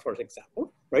 Kerala, for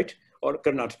example, right? Or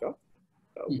Karnataka,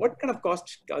 what kind of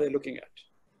cost are they looking at?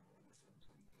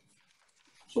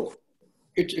 So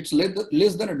it's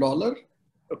less than $1.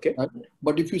 Okay. Right?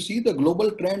 But if you see the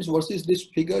global trends versus this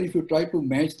figure, if you try to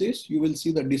match this, you will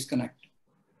see the disconnect,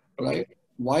 right?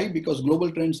 Why? Because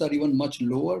global trends are even much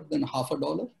lower than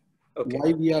 $0.50. Okay.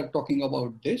 Why we are talking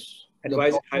about this? And why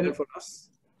is it higher for us?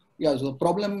 Yeah, so the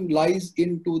problem lies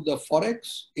into the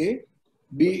Forex, A.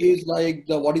 B is like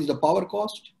what is the power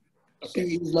cost? Okay.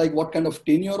 C is like what kind of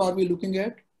tenure are we looking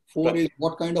at? 4 is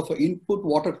what kind of input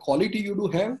water quality you do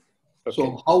have. Okay.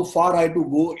 So how far I have to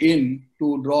go in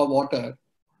to draw water.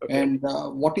 Okay. And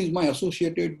what is my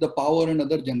associated the power and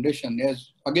other generation?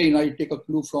 As again, I take a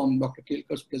clue from Dr.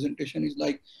 Kelkar's presentation is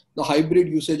like the hybrid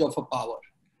usage of a power.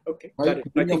 Okay, right?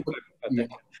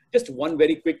 Just one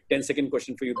very quick 10-second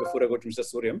question for you before I go to Mr.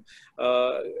 Suryam.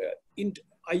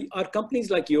 are companies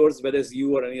like yours, whether it's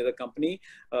you or any other company,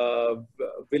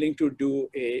 willing to do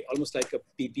almost like a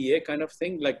PPA kind of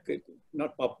thing, like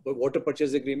not water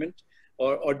purchase agreement,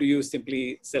 or do you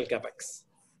simply sell capex?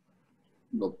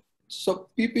 No. So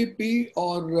PPP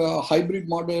or hybrid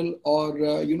model, or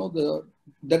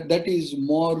that is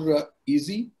more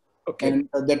easy, Okay. and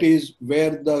that is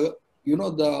where the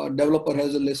developer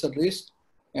has a lesser risk,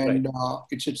 and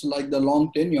it's like the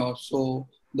long tenure, so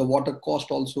the water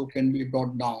cost also can be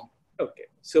brought down. Okay.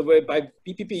 So by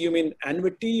PPP you mean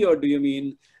annuity, or do you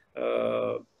mean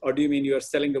you are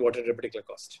selling the water at a particular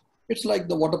cost? It's like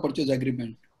the water purchase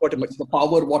agreement. Water purchase. The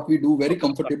power, what we do very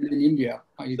comfortably in India.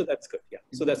 So that's good. Yeah.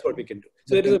 So that's what we can do.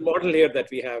 So there is a model here that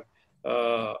we have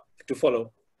to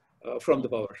follow from the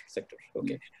power sector.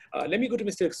 Okay. Let me go to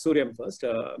Mr. Suryam first.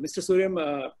 Mr. Suryam,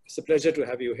 it's a pleasure to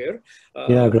have you here.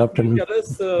 Yeah, good afternoon. Tell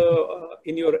us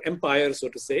in your empire, so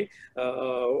to say,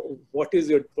 what is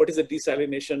the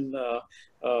desalination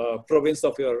province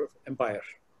of your empire?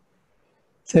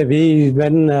 So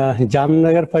when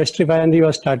Jamnagar first refinery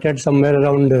was started somewhere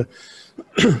around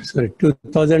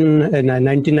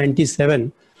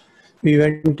 1997, we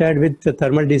went ahead with the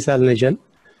thermal desalination.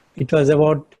 It was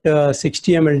about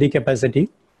 60 MLD capacity.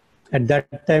 At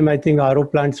that time, I think RO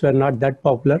plants were not that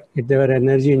popular. They were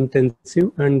energy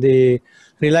intensive, and the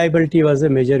reliability was a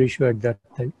major issue at that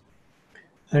time.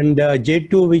 And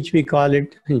J2, which we call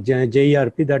it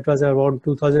JERP, that was around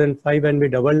 2005, and we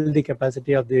doubled the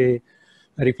capacity of the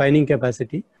refining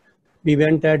capacity. We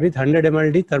went ahead with 100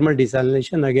 MLD thermal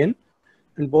desalination again,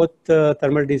 and both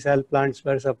thermal desal plants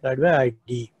were supplied by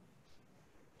IDE.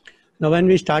 Now, when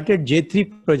we started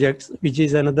J3 projects, which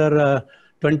is another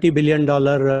 $20 billion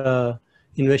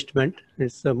investment,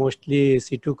 it's mostly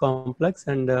C2 complex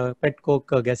and pet coke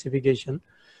gasification.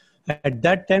 At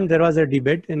that time, there was a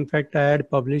debate. In fact, I had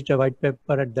published a white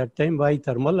paper at that time, why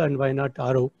thermal and why not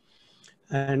RO?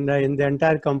 And in the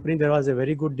entire company, there was a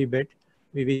very good debate.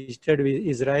 We visited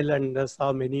Israel and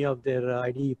saw many of their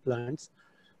IDE plants.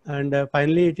 And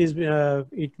finally, it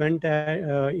went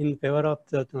in favor of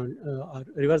the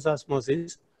reverse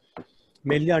osmosis,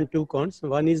 mainly on two counts.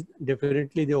 One is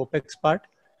definitely the OPEX part.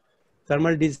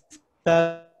 Thermal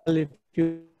desal, if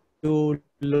you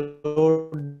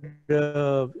load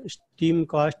steam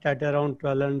cost at around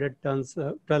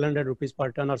 1200 rupees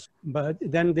per ton, but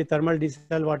then the thermal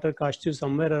desal water costs you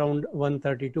somewhere around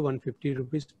 130 to 150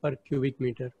 rupees per cubic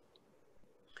meter.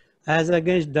 As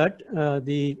against that,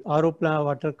 the RO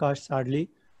water costs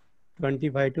hardly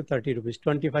 25 to 30 rupees,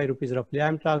 25 rupees roughly.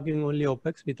 I'm talking only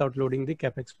OPEX without loading the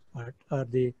CAPEX part or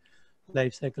the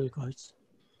life cycle costs.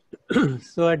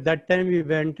 So at that time, we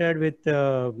went ahead with,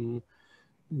 in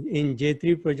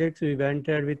J3 projects, we went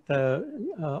ahead with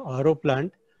RO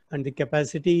plant, and the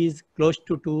capacity is close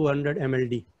to 200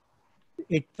 MLD,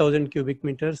 8,000 cubic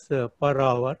meters per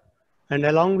hour. And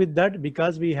along with that,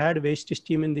 because we had waste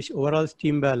steam in this overall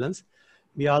steam balance,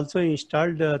 we also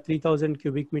installed 3,000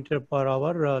 cubic meter per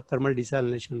hour thermal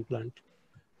desalination plant,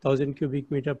 1,000 cubic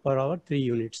meter per hour, 3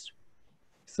 units.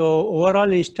 So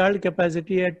overall installed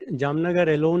capacity at Jamnagar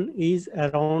alone is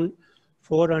around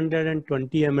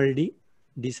 420 MLD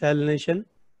desalination,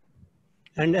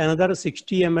 and another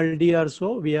 60 MLD or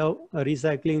so we have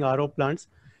recycling RO plants.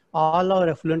 All our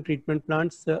effluent treatment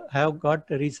plants have got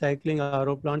recycling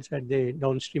RO plants at the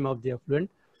downstream of the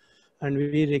effluent, and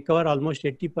we recover almost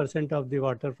 80% of the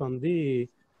water from the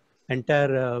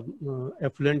entire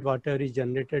effluent water is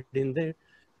generated in the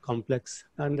complex.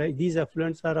 And these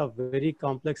effluents are of very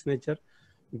complex nature,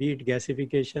 be it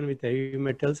gasification with heavy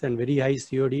metals and very high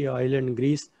COD, oil and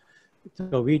grease.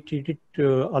 So we treat it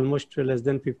almost less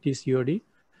than 50 COD,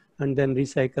 and then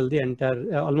recycle the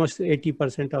entire, almost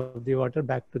 80% of the water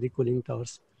back to the cooling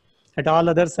towers. At all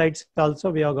other sites also,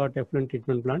 we have got effluent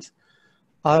treatment plants.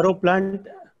 RO plant,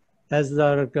 as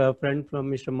our friend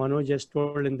from Mr. Manoj just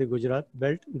told, in the Gujarat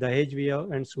belt, Dahej we have,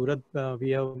 and Surat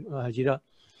we have Hajira.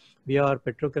 We are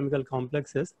petrochemical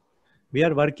complexes. We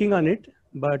are working on it,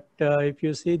 but if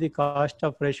you see the cost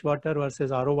of fresh water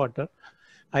versus RO water,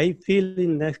 I feel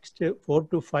in next 4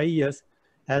 to 5 years,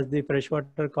 as the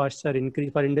freshwater costs are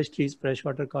increasing for industries,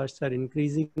 freshwater costs are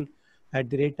increasing at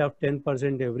the rate of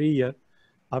 10% every year.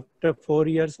 After 4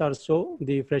 years or so,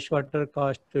 the freshwater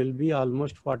cost will be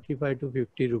almost 45 to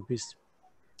 50 rupees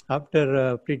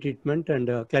after pre-treatment and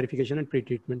clarification and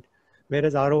pre-treatment.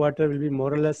 Whereas RO water will be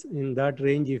more or less in that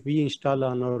range if we install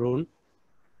on our own.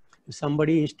 If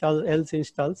somebody else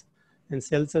installs and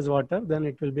sells us water, then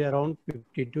it will be around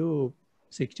 50 to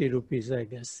 60 rupees, I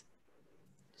guess.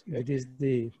 That is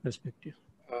the perspective.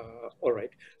 All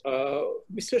right.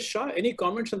 Mr. Shah, any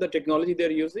comments on the technology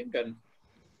they're using? And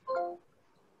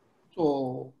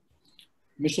So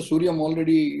Mr. Suryam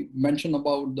already mentioned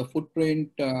about the footprint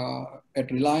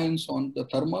at Reliance on the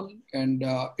thermal, and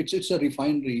it's a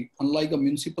refinery. Unlike a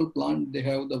municipal plant, they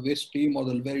have the waste steam or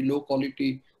the very low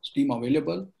quality steam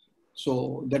available.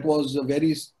 So that was a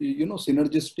very,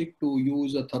 synergistic to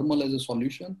use a thermal as a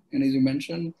solution. And as you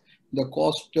mentioned, the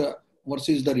cost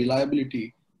versus the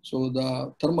reliability. So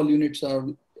the thermal units are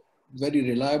very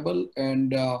reliable,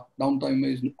 and downtime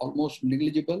is almost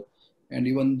negligible. And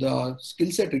even the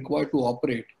skill set required to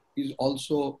operate is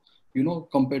also,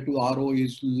 compared to RO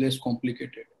is less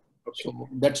complicated. Okay. So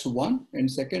that's one. And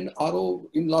second, RO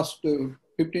in last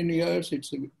 15 years,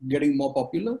 it's getting more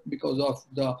popular because of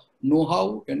the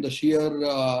know-how and the sheer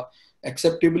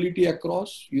acceptability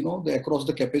across, across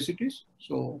the capacities.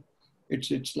 So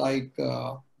it's like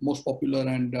most popular,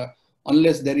 and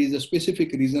unless there is a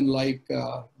specific reason like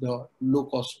the low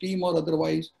cost steam or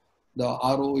otherwise, the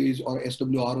RO is, or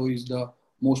SWRO is the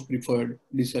most preferred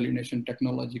desalination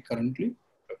technology currently.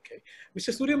 Okay.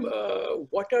 Mr. Suryam,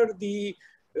 what are the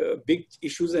big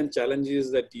issues and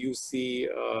challenges that you see?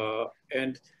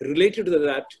 And related to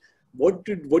that, what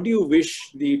do you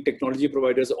wish the technology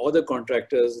providers or the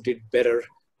contractors did better?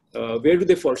 Where do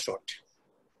they fall short?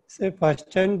 So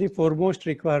first and the foremost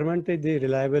requirement is the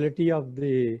reliability of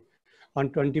the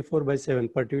on 24/7,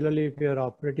 particularly if you are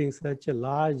operating such a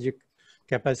large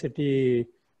capacity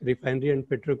refinery and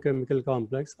petrochemical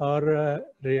complex, or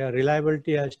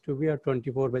reliability has to be a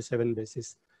 24/7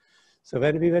 basis. So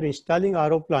when we were installing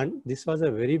RO plant, this was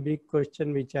a very big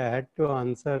question which I had to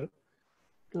answer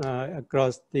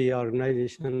across the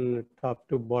organization top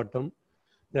to bottom,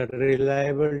 that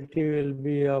reliability will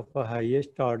be of a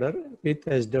highest order with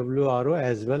SWRO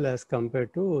as well as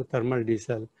compared to thermal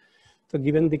diesel. So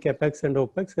given the capex and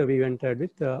opex, we went ahead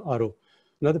with RO.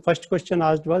 Now the first question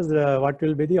asked was what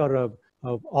will be the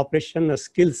operation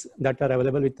skills that are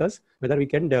available with us, whether we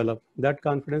can develop. That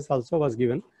confidence also was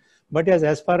given. But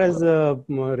as far as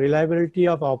reliability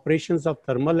of operations of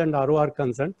thermal and RO are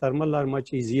concerned, thermal are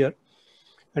much easier,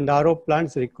 and RO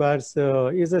plants requires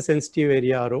is a sensitive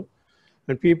area RO.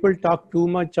 And people talk too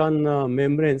much on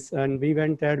membranes, and we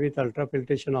went ahead with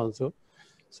ultrafiltration also.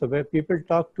 So where people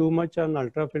talk too much on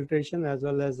ultrafiltration as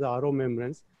well as RO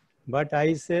membranes, but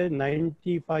I say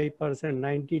 95%,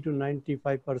 90 to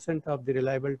 95% of the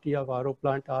reliability of RO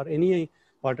plant or any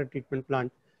water treatment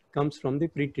plant comes from the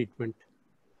pre-treatment.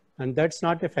 And that's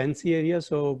not a fancy area,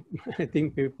 so I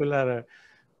think people are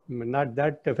not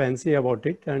that fancy about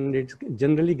it, and it's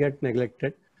generally get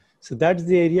neglected. So that's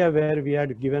the area where we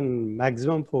had given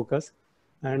maximum focus.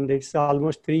 And it's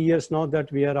almost 3 years now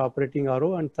that we are operating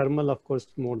RO, and thermal, of course,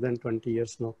 more than 20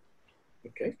 years now.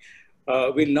 Okay.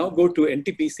 We'll now go to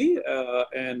NTPC,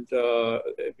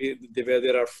 where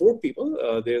there are 4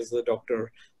 people. There's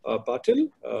Dr.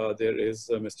 Patil, there is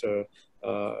Mr.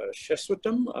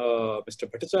 Shashwatam, Mr.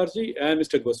 Bhattacharjee, and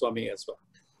Mr. Goswami as well.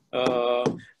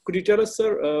 Could you tell us,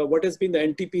 sir, what has been the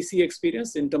NTPC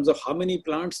experience in terms of how many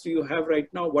plants do you have right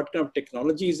now? What kind of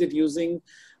technology is it using?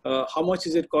 How much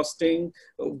is it costing?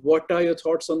 What are your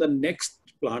thoughts on the next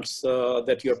plants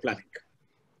that you're planning?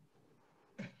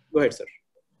 Go ahead, sir.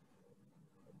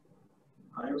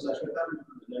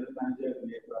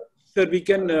 Sir, we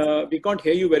can't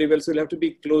hear you very well, so you'll have to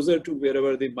be closer to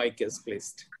wherever the mic is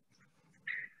placed.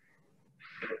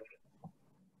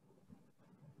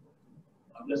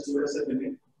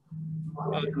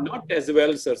 Not as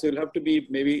well, sir. So you'll have to be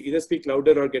maybe either speak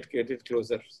louder or get it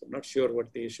closer. So I'm not sure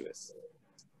what the issue is.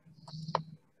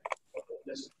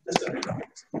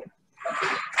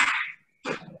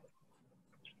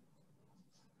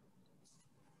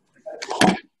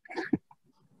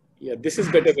 Yeah, this is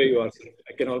better where you are, sir.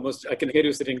 I can hear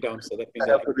you sitting down. So that means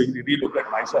I have to re-look at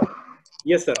myself.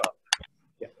 Yes, sir.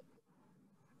 Yeah.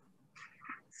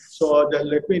 So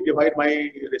let me divide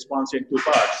my response in 2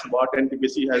 parts: what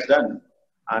NTPC has done,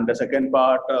 and the second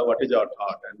part, what is our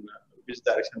thought and which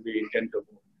direction we intend to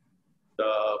move.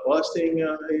 The first thing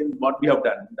in what we have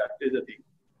done, that is the thing.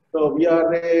 So we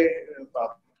are a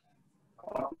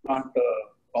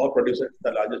power producer,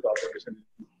 the largest power producer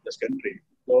in this country.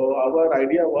 So our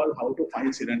idea was how to find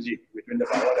synergy between the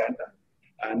power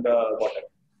and water.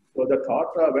 So the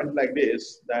thought went like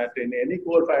this, that in any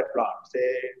coal-fired plant, say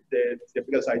the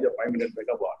typical size of 500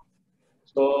 megawatt,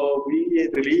 so we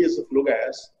release flue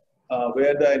gas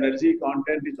where the energy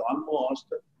content is almost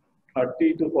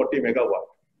 30 to 40 megawatt,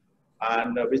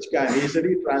 and which can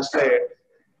easily translate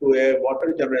to a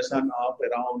water generation of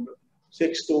around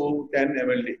 6 to 10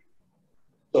 MLD.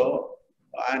 So,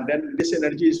 and then this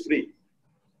energy is free.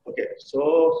 Okay, so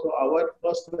our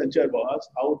first venture was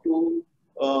how to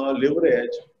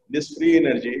leverage this free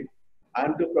energy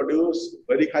and to produce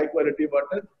very high quality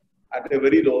water at a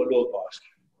very low cost.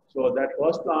 So that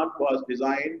first plant was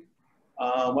designed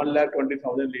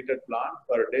 1,20,000 liter plant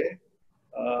per day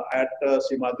at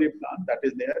Simadri plant, that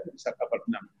is near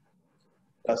Visakhapatnam.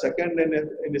 The second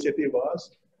initiative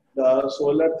was the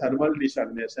solar thermal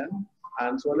desalination,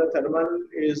 and solar thermal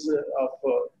is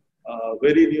of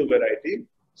very new variety.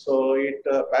 So it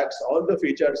packs all the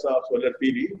features of solar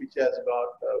PV, which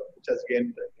has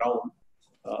gained ground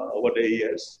over the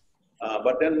years.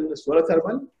 But then solar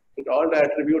thermal, with all the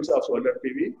attributes of solar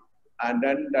PV, and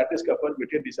then that is coupled with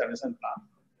a desalination plant.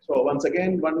 So once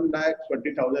again,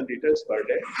 1,20,000 liters per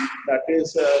day. That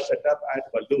is set up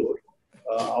at Vallur,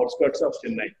 outskirts of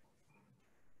Chennai.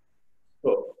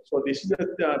 So this is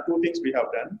the two things we have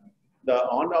done.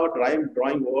 On our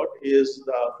drawing board is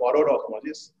the forward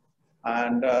osmosis,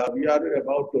 and we are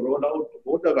about to roll out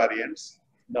both the variants,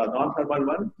 the non-thermal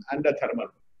one and the thermal.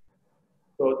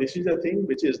 So this is the thing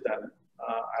which is done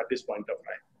at this point of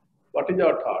time. What is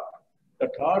our thought? The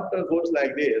thought goes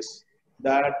like this,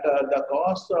 that the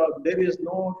cost, there is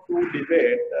no true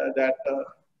debate that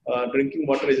drinking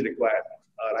water is required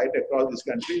right across this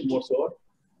country, more so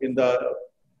in the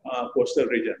coastal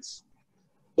regions.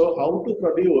 So how to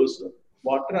produce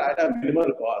water at a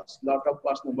minimal cost? Lot of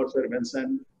cost numbers were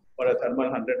mentioned for a thermal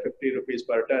 150 rupees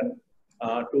per ton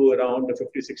to around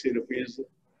 50-60 rupees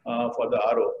for the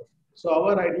RO. So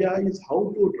our idea is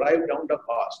how to drive down the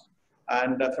cost.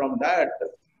 And from that,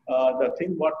 the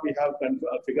thing what we have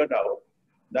figured out,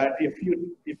 that if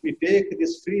we take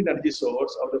this free energy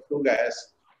source of the flue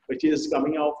gas, which is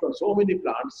coming out from so many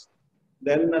plants,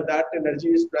 then that energy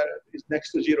is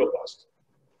next to zero cost.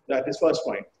 That is first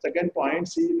point. Second point,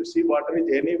 sea water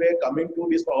is anyway coming to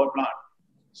this power plant.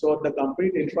 So the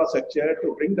complete infrastructure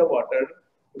to bring the water,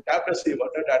 to tap the sea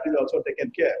water, that is also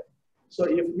taken care. So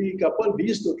if we couple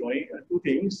these two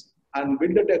things and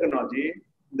build the technology,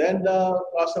 then the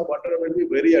cost of water will be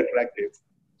very attractive.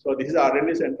 So this is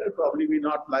R&D center. Probably we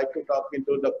not like to talk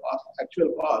into the cost,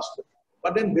 actual cost,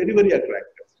 but then very, very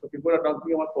attractive. So people are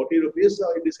talking about 40 rupees,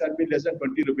 so this can be less than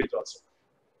 20 rupees also.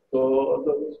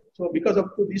 So because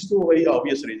of these two very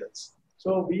obvious reasons.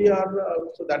 So we are,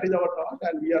 so that is our thought,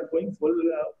 and we are going full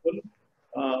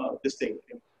this thing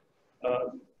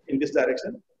in this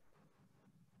direction.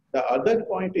 The other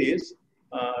point is,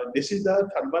 this is the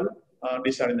thermal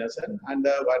desalination, and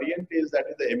the variant is that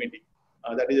is the MED.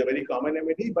 That is a very common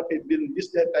MED, but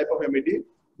this type of MED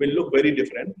will look very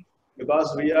different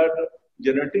because we are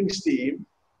generating steam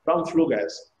from flue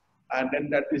gas, and then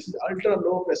that is ultra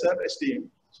low pressure steam.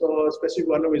 So specific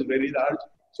volume is very large.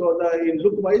 So in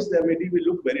look wise, the MED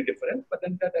will look very different, but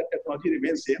then that technology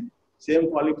remains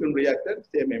same polyfilm reactor,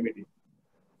 same MED.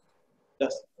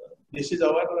 This is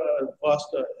our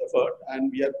first effort,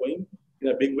 and we are going in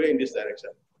a big way in this direction.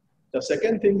 The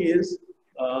second thing is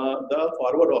the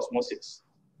forward osmosis,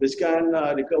 which can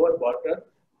recover water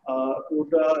to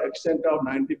the extent of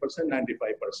 90%,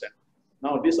 95%.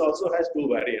 Now, this also has two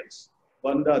variants,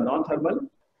 one the non-thermal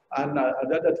and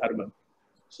other the thermal.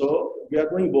 So we are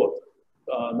doing both.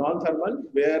 Non-thermal,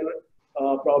 where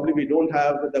probably we don't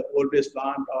have the coal-based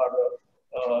plant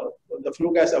or the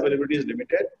flue gas availability is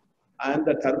limited, and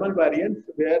the thermal variant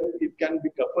where it can be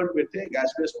coupled with a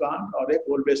gas-based plant or a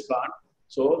coal-based plant.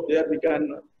 So there we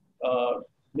can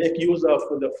make use of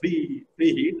the free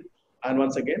heat and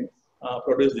once again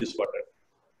produce this water.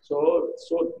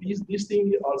 So these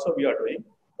things also we are doing.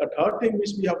 The third thing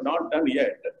which we have not done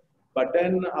yet, but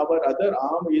then our other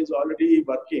arm is already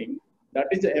working, that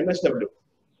is the MSW.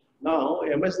 Now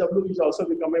MSW is also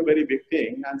becoming a very big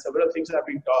thing, and several things have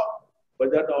been talked,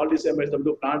 but that all this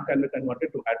MSW plant can be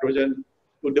converted to hydrogen,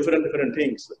 to different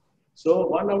things. So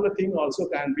one of the things also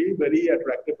can be very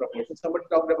attractive proposition. Somebody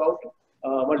talked about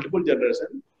multiple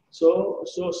generation. So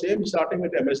same starting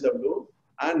with MSW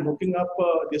and hooking up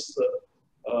this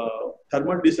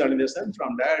thermal desalination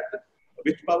from that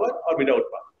with power or without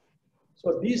power.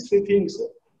 So these three things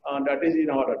that is in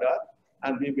our radar,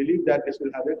 and we believe that this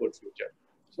will have a good future.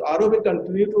 So RO will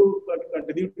continue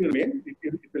to remain. It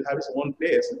will have its own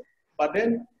place, but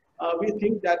then we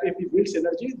think that if we build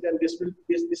synergy, then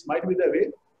this might be the way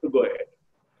to go ahead.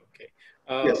 Okay.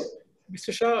 Yes.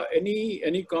 Mr. Shah,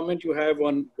 any comment you have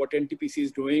on what NTPC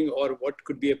is doing or what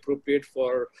could be appropriate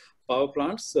for power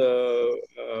plants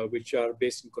which are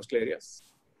based in coastal areas?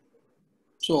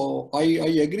 So I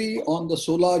agree on the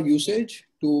solar usage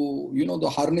to, the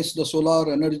harness the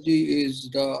solar energy is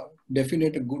the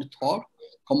definite good thought.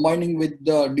 Combining with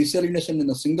the desalination in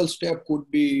a single step could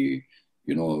be,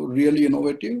 really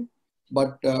innovative.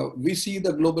 But we see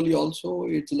that globally also,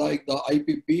 it's like the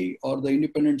IPP or the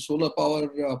independent solar power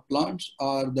plants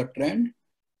are the trend.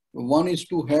 One is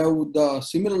to have the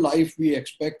similar life we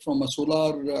expect from a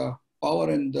solar power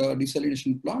and the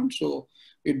desalination plant. So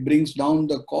it brings down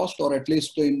the cost, or at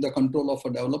least in the control of a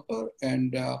developer,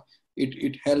 and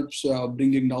it helps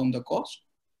bringing down the cost.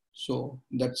 So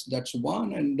that's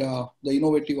one. And the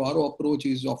innovative RO approach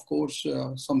is, of course,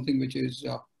 something which is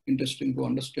interesting to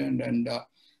understand, and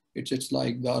it's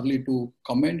like the early to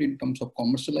comment in terms of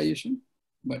commercialization,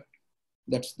 but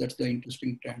that's the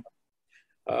interesting trend.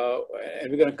 And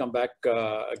we're going to come back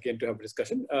again to have a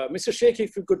discussion. Mr. Sheikh,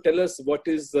 if you could tell us what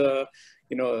is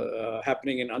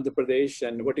happening in Andhra Pradesh,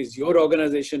 and what is your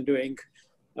organization doing,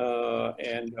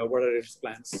 and what are its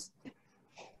plans?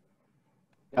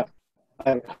 Yeah.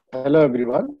 Hello,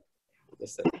 everyone.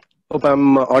 Yes, sir. Hope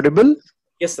I'm audible.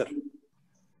 Yes, sir.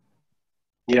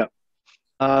 Yeah.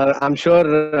 I'm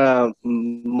sure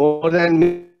more than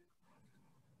me,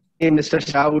 Mr.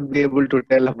 Shah would be able to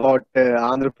tell about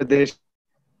Andhra Pradesh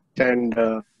and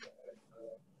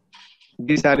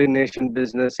desalination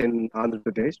business in Andhra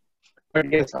Pradesh.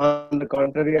 But yes, on the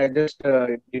contrary, I just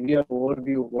give you an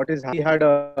overview. We had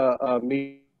a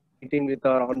meeting with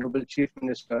our Honorable Chief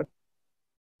Minister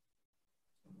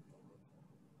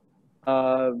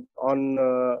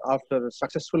after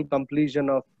successful completion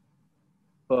of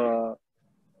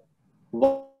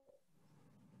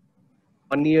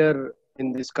 1 year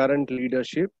in this current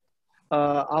leadership.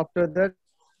 After that,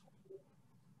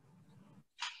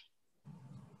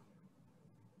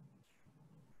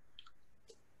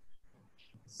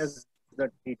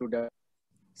 that need to develop.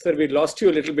 Sir, we lost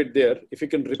you a little bit there. If you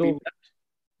can repeat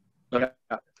that.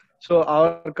 Yeah. So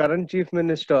our current Chief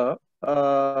Minister,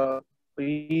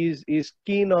 is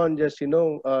keen on just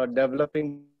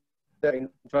developing the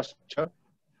infrastructure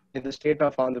in the state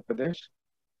of Andhra Pradesh.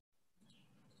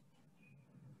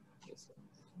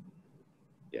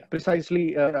 Yeah.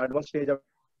 Precisely advanced stage of.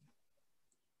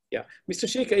 Yeah, Mr.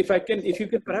 Sheikh, if you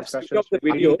can perhaps switch off the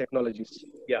video. Technologies.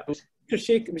 Yeah,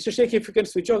 Mr. Sheikh, if you can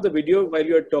switch off the video while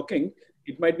you are talking,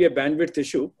 it might be a bandwidth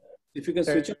issue. If you can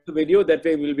switch off the video, that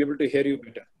way we'll be able to hear you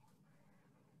better.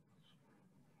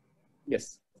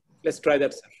 Yes, let's try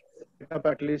that, sir. Up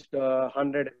at least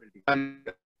 100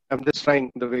 MLD. I'm just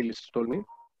trying the way you told me.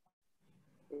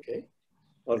 Okay,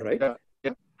 all right.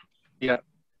 Yeah.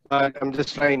 I'm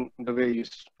just trying the way you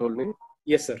told me.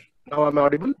 Yes, sir. Now I'm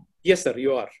audible? Yes, sir,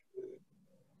 you are.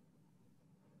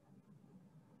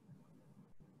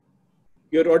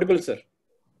 You're audible, sir.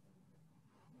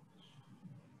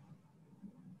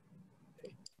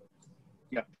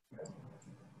 Yeah.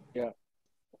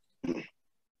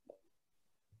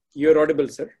 You're audible,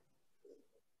 sir.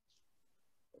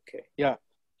 Okay. Yeah.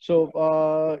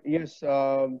 So yes,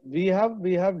 we have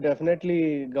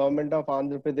definitely government of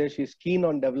Andhra Pradesh is keen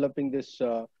on developing this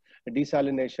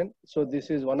desalination. So this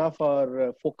is one of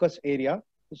our focus area.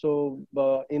 So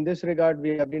in this regard,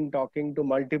 we have been talking to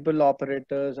multiple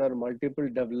operators or multiple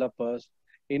developers,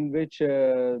 in which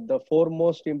the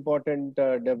foremost important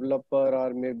developer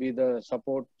or maybe the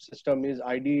support system is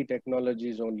IDE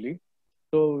Technologies only.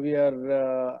 So we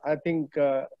are, I think,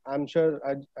 I'm sure,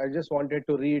 I just wanted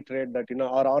to reiterate that,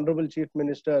 our Honorable Chief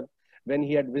Minister, when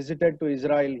he had visited to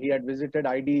Israel, he had visited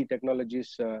IDE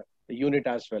Technologies unit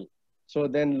as well. So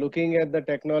then looking at the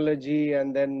technology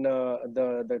and then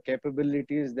the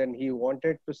capabilities, then he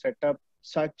wanted to set up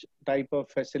such type of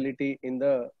facility in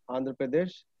the Andhra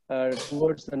Pradesh,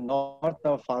 towards the north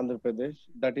of Andhra Pradesh,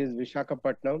 that is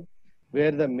Visakhapatnam,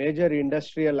 where the major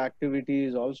industrial activity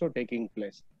is also taking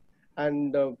place.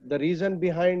 And the reason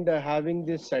behind having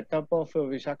this setup of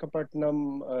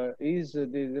Visakhapatnam is,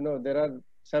 there are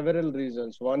several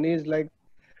reasons. One is like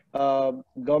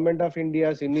Government of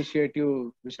India's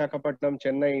initiative, Visakhapatnam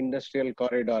Chennai Industrial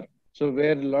Corridor. So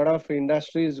where a lot of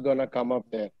industry is going to come up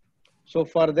there. So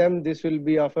for them, this will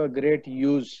be of a great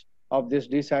use of this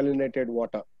desalinated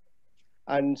water.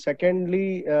 And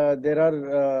secondly, there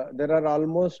are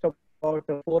almost about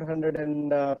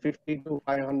 450 to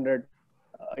 500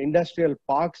 industrial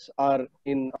parks are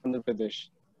in Andhra Pradesh.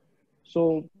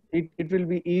 So it will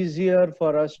be easier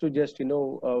for us to just,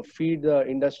 feed the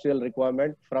industrial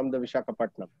requirement from the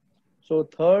Visakhapatnam. So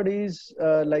third is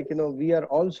we are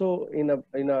also in a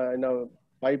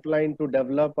pipeline to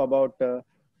develop about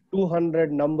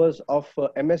 200 numbers of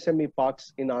MSME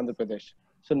parks in Andhra Pradesh.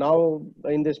 So now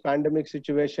in this pandemic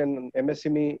situation,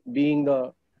 MSME being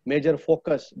the major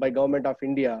focus by Government of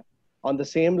India, on the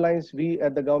same lines, we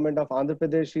at the Government of Andhra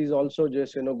Pradesh is also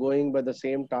just, going by the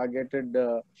same targeted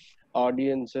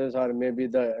audiences or maybe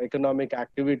the economic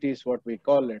activities, what we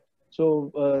call it.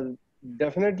 So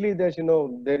definitely there's,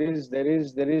 there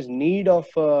is need of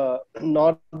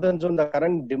northern zone. The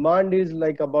current demand is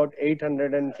like about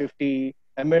 850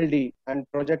 MLD and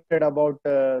projected about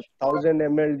 1000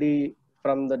 MLD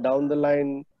from the down the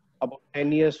line about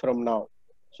 10 years from now.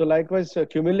 So likewise,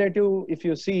 cumulative, if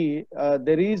you see,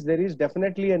 there is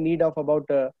definitely a need of about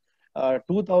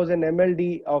 2000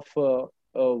 MLD of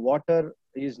water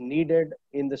is needed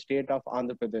in the state of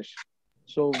Andhra Pradesh.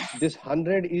 So this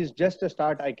 100 is just a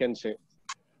start, I can say.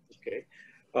 Okay.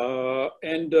 What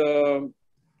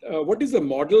is the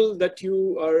model that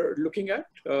you are looking at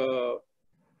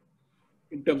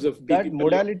in terms of that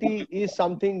modality is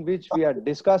something which we are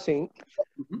discussing,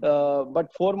 but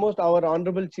foremost, our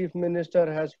Honorable Chief Minister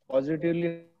has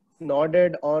positively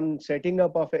nodded on setting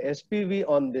up of a SPV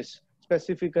on this,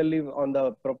 specifically on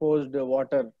the proposed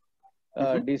water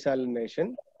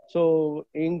desalination. So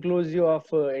inclusive of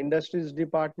industries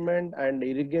department and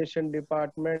irrigation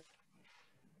department,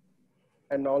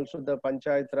 and also the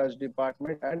Panchayat Raj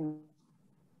department, and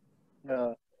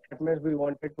we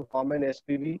wanted to form an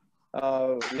SPV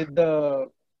with the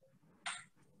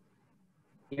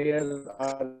players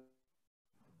are.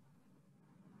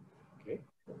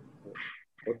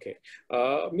 Okay.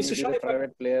 Mr. Shah,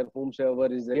 private player, whomsoever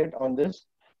is there on this,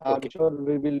 I'm sure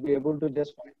we will be able to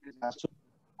just find this as soon.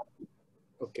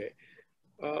 Okay.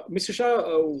 Mr. Shah,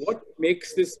 what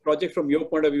makes this project from your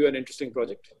point of view an interesting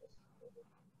project?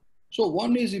 So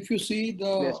one is, if you see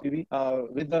the SPV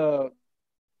with the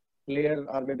player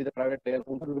or maybe the private player,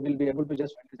 we will be able to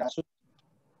just find this as soon.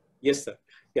 Yes, sir.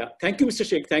 Yeah. Thank you, Mr.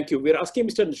 Sheikh. Thank you. We're asking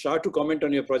Mr. Shah to comment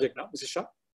on your project now. Mr. Shah?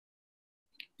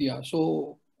 Yeah.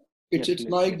 So it's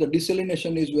like the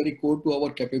desalination is very core to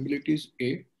our capabilities.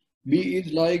 A. B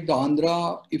is like the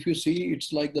Andhra, if you see,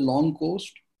 it's like the long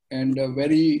coast and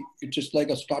it's just like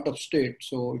a startup state.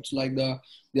 So it's like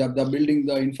they're building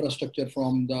the infrastructure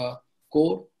from the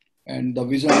core, and the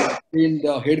vision in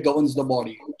the head governs the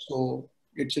body. So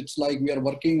it's like we are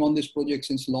working on this project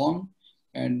since long,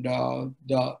 and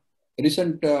the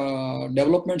recent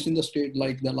developments in the state,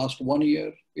 like the last 1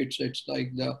 year, it's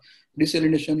like the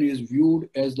desalination is viewed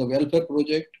as the welfare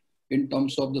project in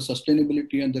terms of the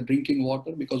sustainability and the drinking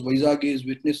water, because Vizag is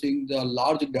witnessing the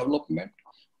large development,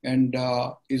 and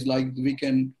is like we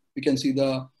can see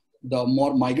the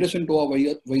more migration to our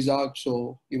Vizag.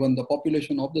 So even the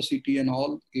population of the city and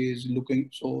all is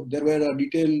looking. So there were a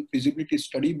detailed feasibility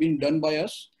study being done by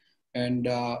us, and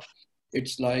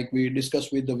it's like we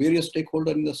discussed with the various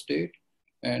stakeholders in the state,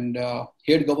 and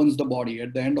head governs the body.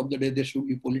 At the end of the day, there should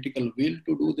be political will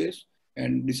to do this,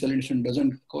 and desalination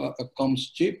doesn't comes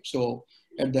cheap. So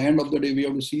at the end of the day, we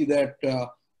have to see that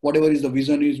whatever is the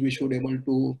vision is, we should able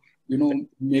to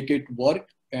make it work,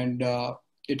 and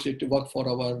it work for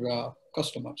our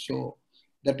customers. So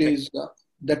that is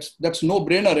that's no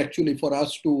brainer actually for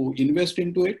us to invest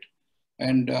into it.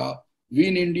 And we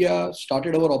in India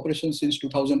started our operations since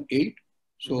 2008.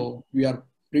 So we are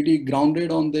pretty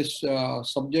grounded on this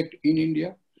subject in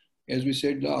India. As we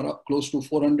said, there are close to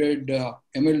 400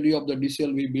 MLD of the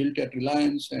DCL we built at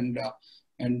Reliance, and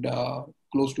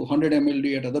close to 100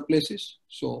 MLD at other places.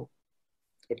 So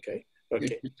okay.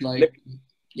 It's like,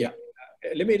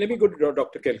 Let me go to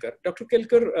Dr. Kelkar. Dr.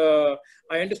 Kelkar,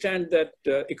 I understand that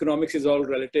economics is all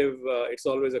relative. It's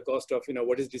always a cost of,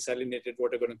 what is desalinated,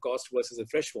 what are going to cost versus a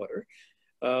fresh water.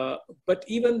 But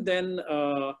even then,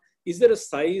 is there a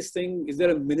size thing? Is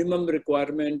there a minimum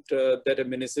requirement that a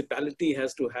municipality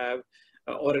has to have,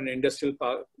 or an industrial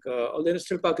park? Or the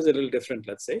industrial park is a little different,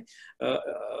 let's say.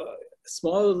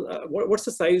 What's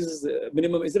the size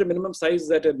minimum? Is there a minimum size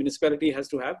that a municipality has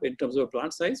to have in terms of a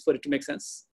plant size for it to make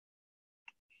sense?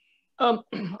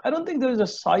 I don't think there is a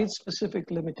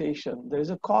site-specific limitation. There is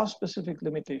a cost-specific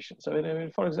limitation. So, I mean,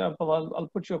 for example, I'll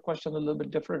put your question a little bit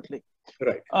differently.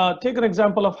 Right. Take an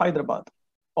example of Hyderabad,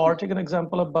 or take an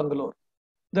example of Bangalore.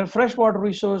 Their freshwater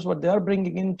resource, what they are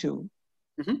bringing into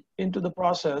the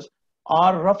process,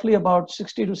 are roughly about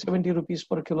 60 to 70 rupees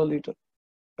per kiloliter.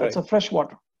 That's a fresh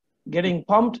water getting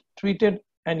pumped, treated,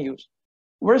 and used.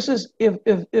 Versus if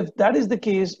that is the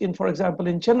case in, for example,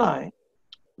 in Chennai,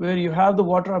 where you have the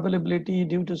water availability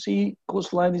due to sea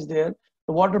coastline is there,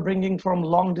 the water bringing from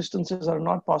long distances are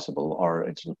not possible,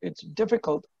 or it's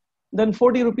difficult, then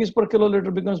 40 rupees per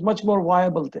kiloliter becomes much more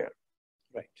viable there.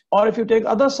 Right. Or if you take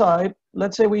other side,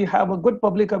 let's say we have a good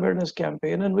public awareness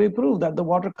campaign and we prove that the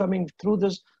water coming through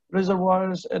this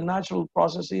reservoirs and natural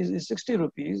processes is 60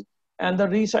 rupees, and the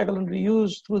recycle and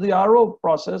reuse through the RO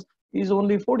process is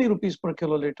only 40 rupees per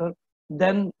kiloliter,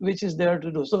 then which is there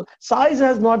to do. So size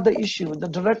has not the issue. The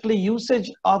directly usage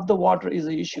of the water is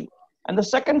the issue. And the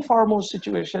second foremost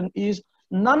situation is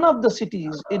none of the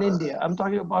cities in India, I'm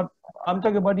talking about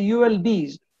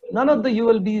ULBs, none of the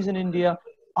ULBs in India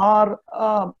are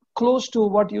close to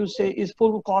what you say is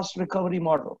full cost recovery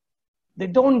model. they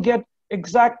don't get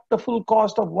the full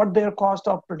cost of what their cost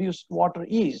of produced water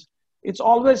is. It's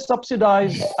always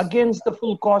subsidized against the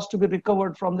full cost to be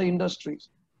recovered from the industries.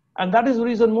 And that is the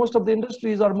reason most of the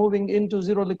industries are moving into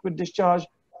zero liquid discharge,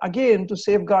 again, to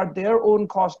safeguard their own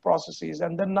cost processes.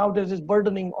 And then now there's this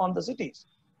burdening on the cities.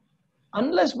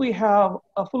 Unless we have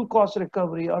a full cost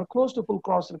recovery or close to full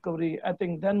cost recovery, I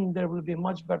think then there will be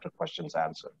much better questions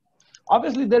answered.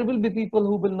 Obviously, there will be people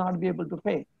who will not be able to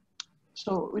pay.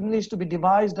 So it needs to be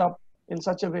devised up in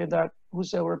such a way that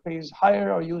whosoever pays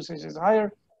higher or usage is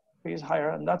higher, pays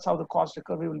higher. And that's how the cost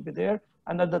recovery will be there.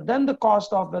 And then the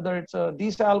cost of whether it's a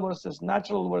desal versus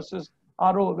natural versus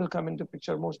RO will come into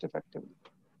picture most effectively.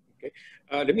 Okay.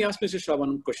 Let me ask Mr. Shah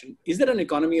one question. Is there an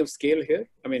economy of scale here?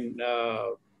 I mean,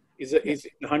 is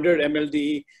 100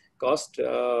 MLD cost,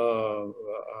 how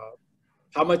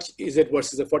much is it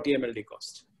versus a 40 MLD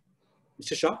cost?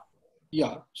 Mr. Shah?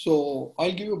 Yeah, so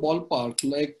I'll give you a ballpark.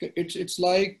 Like it's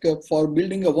like for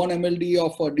building a 1 MLD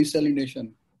of a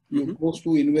desalination, you're supposed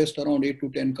to invest around 8 to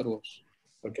 10 crores,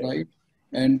 okay, right?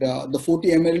 And the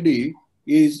 40 MLD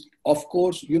is, of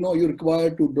course, you know, you're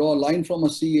required to draw a line from a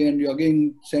sea and you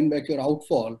again send back your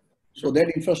outfall. So that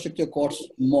infrastructure costs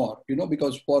more, you know,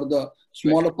 because for the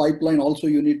smaller pipeline also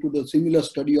you need to do a similar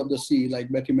study of the sea like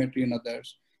bathymetry and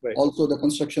others. Right. Also the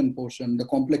construction portion, the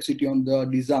complexity on the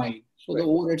design. So the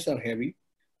overheads are heavy,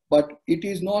 but it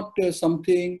is not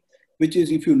something which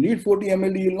is, if you need 40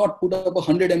 MLD, you'll not put up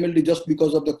 100 MLD just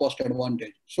because of the cost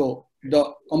advantage. So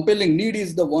the compelling need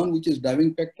is the one which is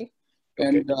driving factor.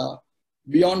 And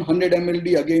beyond 100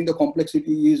 MLD, again, the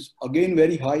complexity is again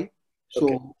very high.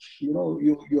 So, you know,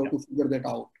 you have to figure that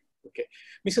out. Okay.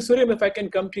 Mr. Suryam, if I can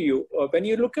come to you, when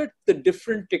you look at the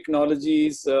different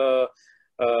technologies,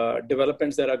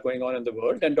 developments that are going on in the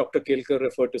world, and Dr. Kelkar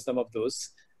referred to some of those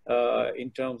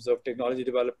in terms of technology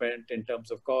development, in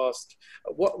terms of cost,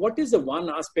 what is the one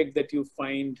aspect that you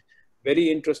find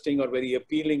very interesting or very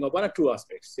appealing, or one or two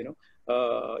aspects, you know?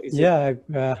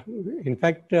 In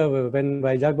fact, when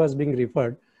Vizag was being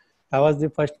referred, I was the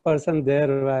first person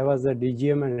there. I was the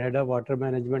DGM and head of water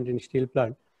management in steel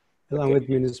plant, along with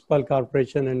municipal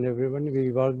corporation and everyone.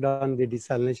 We worked on the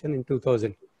desalination in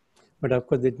 2000. But of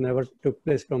course, it never took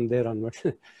place from there onwards.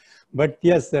 But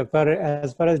yes, as far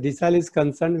as desal is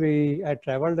concerned, I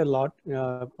traveled a lot,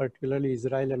 particularly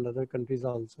Israel and other countries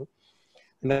also.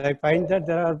 And I find that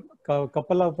there are a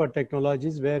couple of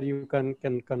technologies where you can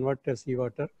convert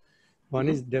seawater. One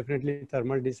is definitely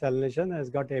thermal desalination, has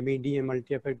got MED,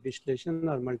 multi-effect distillation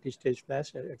or multi-stage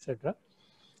flash, etc.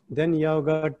 Then you have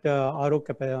got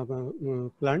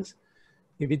RO plants.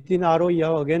 Within RO, you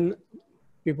have again,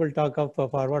 people talk of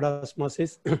forward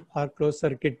osmosis or closed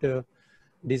circuit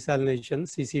desalination,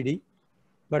 CCD.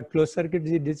 But closed circuit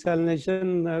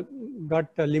desalination got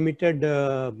limited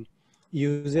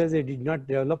uses. It did not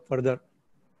develop further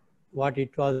what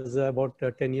it was about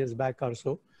 10 years back or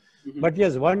so. But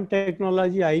yes, one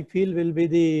technology I feel will be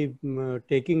the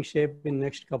taking shape in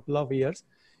next couple of years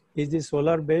is the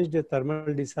solar-based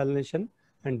thermal desalination.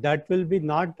 And that will be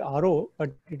not RO, but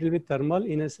it will be thermal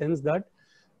in a sense that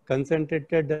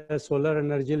concentrated solar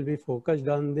energy will be focused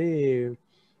on the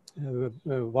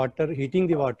water, heating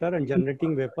the water and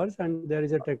generating vapors. And there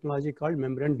is a technology called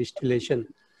membrane distillation.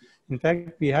 In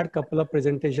fact, we had a couple of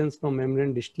presentations from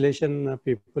membrane distillation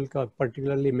people,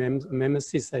 particularly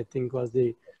Memesis, I think was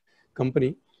the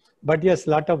company. But yes,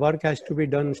 a lot of work has to be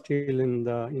done still in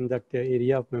that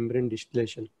area of membrane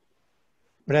distillation.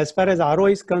 But as far as RO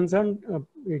is concerned,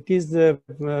 it is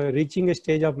reaching a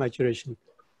stage of maturation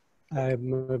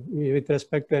with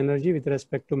respect to energy, with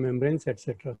respect to membranes,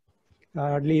 etc.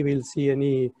 Hardly we'll see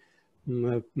any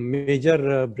major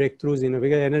breakthroughs in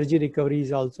because energy recovery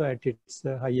is also at its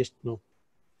highest now.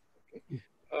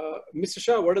 Mr.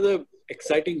 Shah, what are the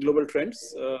exciting global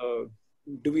trends?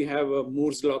 Do we have a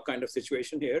Moore's law kind of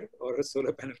situation here or a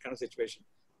solar panel kind of situation?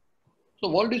 So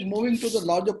world is moving to the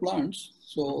larger plants.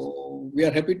 So we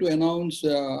are happy to announce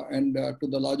and to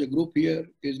the larger group here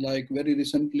is like very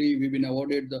recently we've been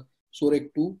awarded the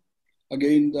SOREC 2.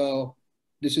 Again,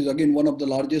 this is again one of the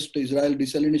largest Israel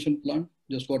desalination plant,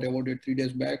 just got awarded 3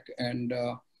 days back. And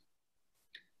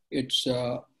it's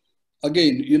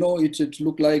again, you know, it's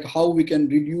look like how we can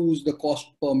reduce the cost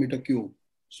per meter cube.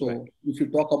 So if you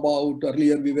talk about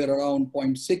earlier, we were around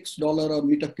 $0.6 a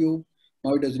meter cube.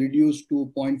 Now it has reduced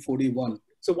to 0.41.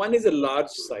 So one is a large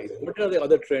size. What are the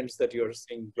other trends that you're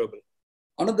seeing globally?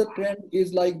 Another trend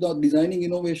is like the designing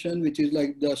innovation, which is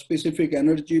like the specific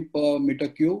energy per meter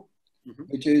cube,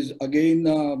 which is again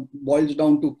boils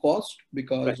down to cost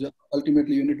because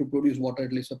ultimately you need to produce water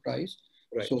at lesser price.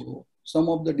 So some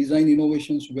of the design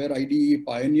innovations where IDE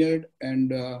pioneered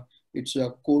and it's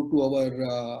core to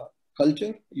our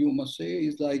culture, you must say,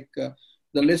 is like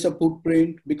the lesser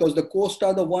footprint, because the coasts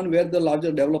are the one where the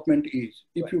larger development is.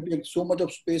 If you take so much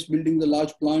of space building the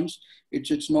large plants,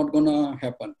 it's not gonna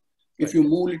happen. If you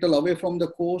move little away from the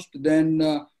coast, then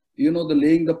you know, the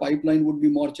laying the pipeline would be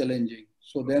more challenging.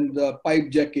 So then the pipe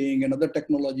jacking and other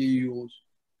technology you use,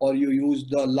 or you use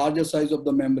the larger size of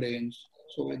the membranes.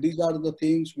 So these are the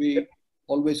things we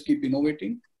always keep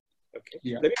innovating. Okay.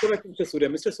 Yeah. Let me go back to Mr.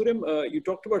 Suryam. Mr. Suryam, you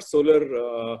talked about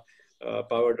solar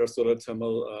powered or solar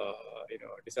thermal,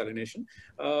 desalination.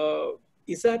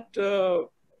 Is that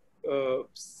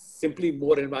simply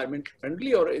more environmental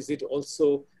friendly, or is it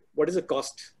also, what is the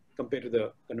cost compared to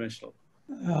the conventional?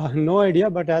 No idea,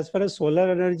 but as far as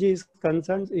solar energy is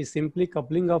concerned, is simply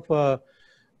coupling of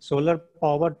solar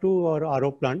power to our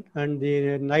RO plant, and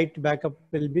the night backup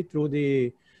will be through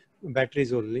the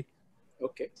batteries only.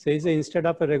 Okay. So instead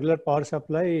of a regular power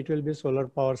supply, it will be solar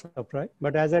power supply.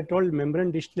 But as I told,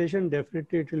 membrane distillation,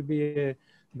 definitely it will be a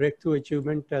breakthrough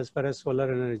achievement as far as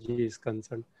solar energy is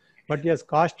concerned. But yes,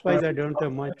 cost-wise, I don't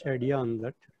have much idea on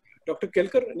that. Dr.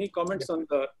 Kelkar, any comments on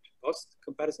the cost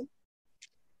comparison?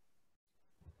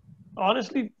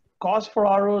 Honestly, cost for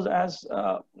ROs, as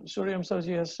Suryam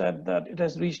Sarji has said, that it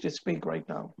has reached its peak right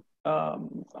now.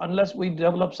 Unless we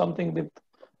develop something with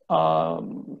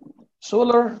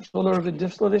solar with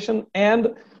distillation,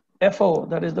 and FO,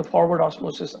 that is the forward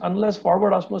osmosis. Unless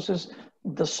forward osmosis,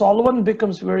 the solvent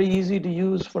becomes very easy to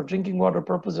use for drinking water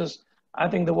purposes, I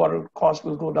think the water cost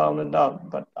will go down and down.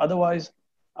 But otherwise,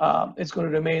 it's going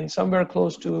to remain somewhere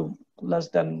close to less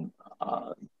than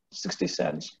 60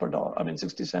 cents per dollar. I mean,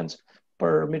 60 cents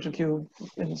per meter cube,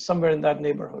 somewhere in that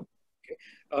neighborhood.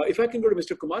 Okay. If I can go to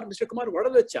Mr. Kumar. Mr. Kumar, what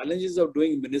are the challenges of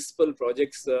doing municipal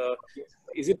projects?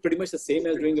 Is it pretty much the same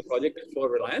as doing a project for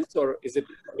Reliance, or is it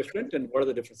different? And what are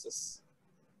the differences,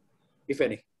 if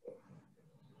any?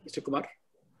 Mr. Kumar?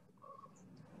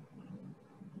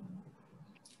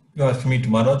 You asked me to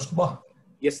Manoj Kumar?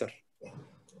 Yes, sir.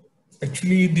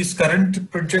 Actually, this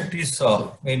current project is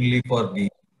mainly for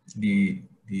the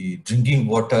drinking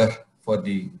water for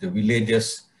the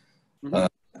villages,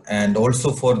 and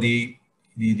also for the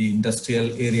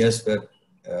industrial areas where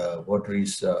water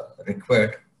is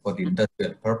required for the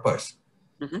industrial purpose.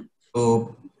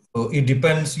 So it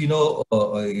depends, you know,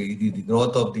 the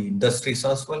growth of the industries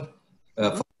as well.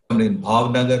 For example, in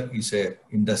Bhavnagar is a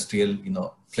industrial, you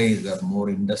know, place where more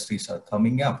industries are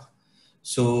coming up.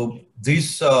 So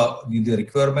this the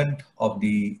requirement of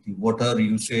the water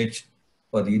usage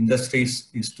for the industries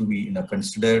is to be, you know,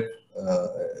 considered,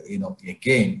 you know,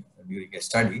 again during a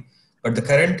study. But the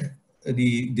current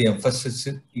the emphasis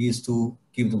is to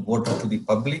give the water to the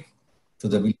public, to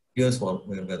the villages, or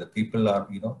where the people are,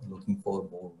 you know, looking for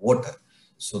more water.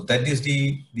 So that is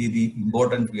the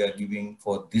importance we are giving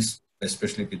for this,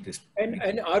 especially with this.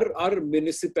 And are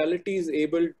municipalities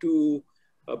able to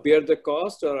bear the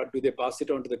cost, or do they pass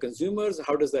it on to the consumers?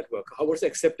 How does that work? What's the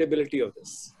acceptability of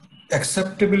this?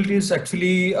 Acceptability is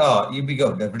actually,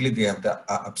 definitely they have to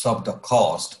absorb the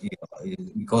cost, you know,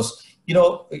 because, you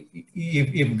know,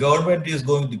 if government is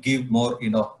going to give more, you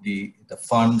know, the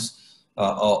funds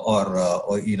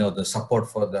or you know, the support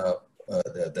for the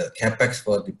capex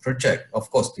for the project, of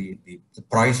course the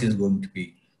price is going to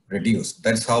be reduced.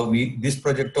 That's how this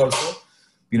project also,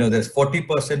 you know, there's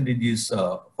 40%, it is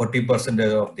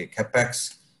 40% of the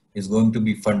capex is going to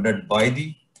be funded by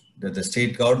the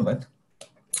state government.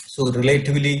 So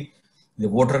relatively, the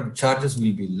water charges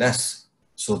will be less.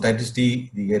 So that is the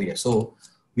area. So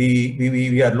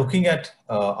we are looking at,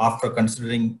 after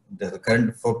considering the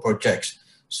current 4 projects.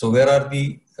 So where are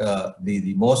the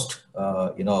most,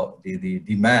 you know, the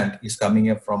demand is coming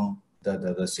up from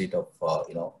the state of,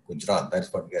 you know, Gujarat.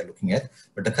 That's what we are looking at.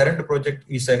 But the current project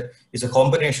is a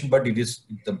combination, but it is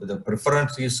the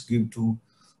preference is giving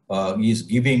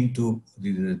to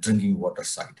the drinking water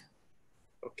side.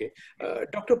 Okay.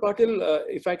 Dr. Patil,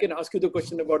 if I can ask you the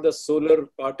question about the solar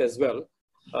part as well,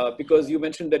 because you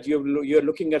mentioned that you're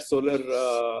looking at solar,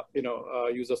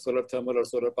 use of solar thermal or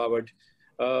solar powered.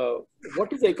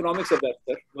 What is the economics of that,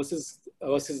 sir,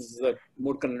 versus the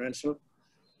more conventional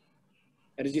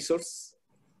energy source?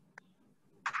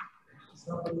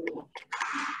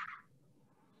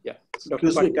 Yeah.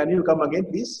 Excuse me, can you come again,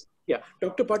 please? Yeah.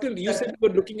 Dr. Patil, you said you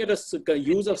were looking at a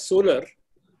use of solar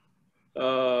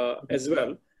as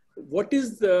well. What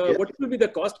will be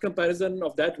the cost comparison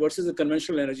of that versus a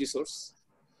conventional energy source?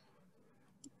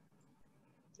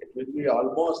 It will be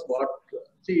almost what,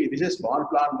 see, this is small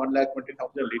plant,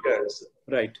 1,20,000 liters.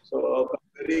 Right. So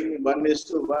comparing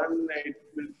 1:1, it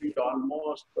will be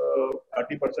almost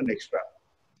 30% extra.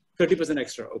 30%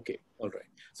 extra. Okay. All right.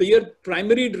 So your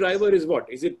primary driver is what?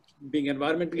 Is it being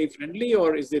environmentally friendly,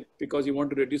 or is it because you want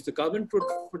to reduce the carbon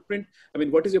footprint? I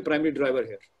mean, what is your primary driver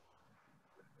here?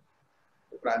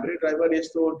 The primary driver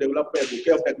is to develop a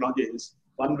bouquet of technologies,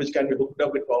 one which can be hooked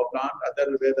up with power plant,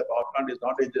 other where the power plant is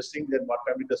not existing, then what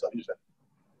can be the solution?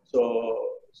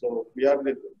 So we are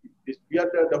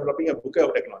developing a bouquet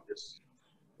of technologies.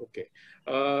 Okay.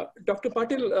 Dr.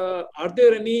 Patil, are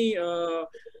there any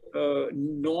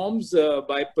norms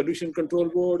by Pollution Control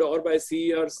Board or by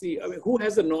CERC? I mean, who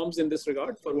has the norms in this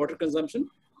regard for water consumption,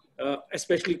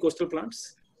 especially coastal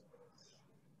plants?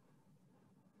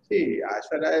 See, as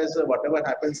far as whatever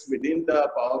happens within the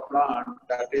power plant,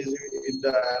 that is in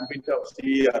the ambit of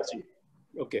CERC.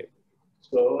 Okay.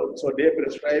 So they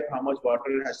prescribe how much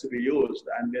water has to be used,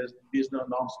 and these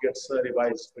norms gets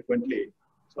revised frequently.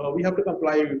 So we have to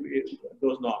comply with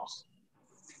those norms.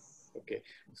 Okay.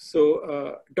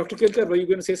 So, Dr. Kelkar, were you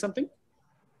going to say something?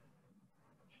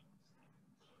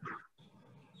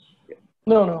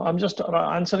 No, I'm just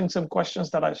answering some questions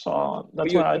that I saw.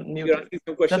 That's why I muted.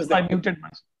 I muted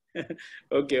myself.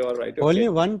 Okay, all right. Okay. Only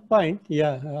one point,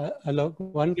 Alok,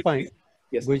 one point.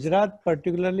 Yes. Gujarat,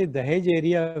 particularly the Dahej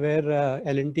area where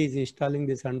L&T is installing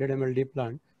this 100 MLD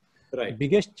plant. Right.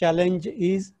 Biggest challenge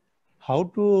is how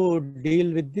to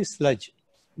deal with this sludge.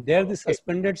 There, the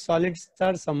suspended solids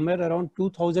are somewhere around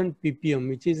 2000 ppm,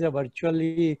 which is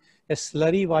virtually a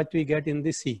slurry what we get in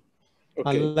the sea.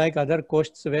 Okay. Unlike other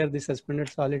coasts where the suspended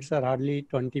solids are hardly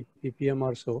 20 ppm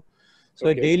or so.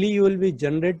 So daily you will be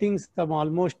generating some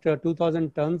almost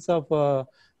 2000 tons of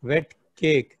wet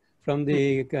cake from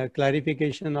the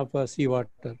clarification of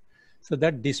seawater. So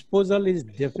that disposal is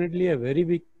definitely a very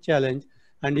big challenge.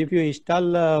 And if you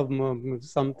install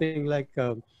something like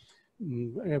belt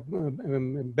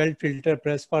filter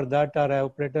press for that, or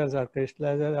evaporators or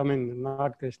crystallizers, I mean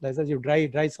not crystallizers, you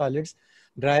dry solids,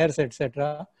 dryers,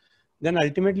 etc. Then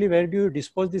ultimately where do you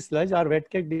dispose the sludge? Or wet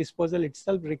cake disposal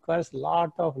itself requires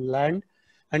lot of land.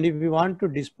 And if we want to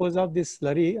dispose of this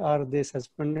slurry or the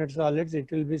suspended solids, it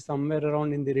will be somewhere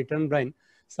around in the return brine,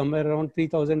 somewhere around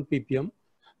 3000 ppm.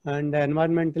 And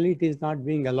environmentally, it is not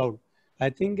being allowed. I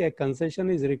think a concession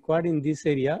is required in this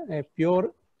area. A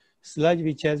pure sludge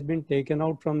which has been taken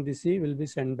out from the sea will be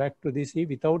sent back to the sea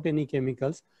without any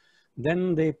chemicals.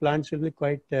 Then the plants will be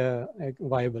quite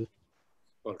viable.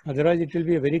 Okay. Otherwise, it will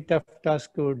be a very tough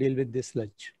task to deal with this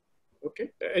sludge.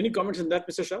 Okay. Any comments on that,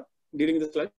 Mr. Shah, dealing with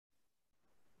the sludge?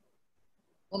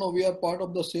 No, we are part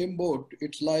of the same boat.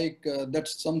 It's like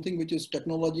that's something which is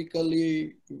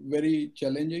technologically very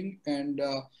challenging. And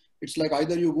it's like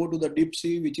either you go to the deep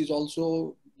sea, which is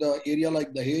also the area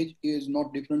like the Dahej is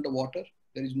not different of water.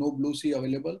 There is no blue sea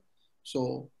available.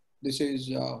 So this is,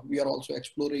 we are also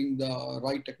exploring the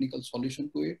right technical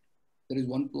solution to it. There is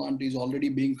one plant is already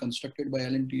being constructed by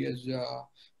L&T, as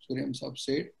Suryam Saab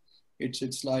said.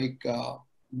 It's like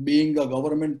being a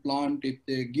government plant, if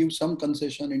they give some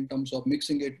concession in terms of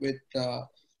mixing it with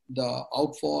the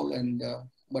outfall, and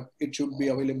but it should be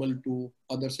available to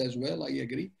others as well. I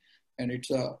agree. And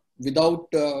it's without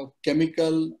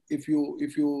chemical, if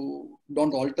you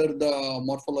don't alter the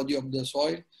morphology of the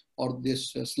soil or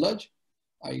this sludge,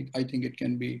 I think it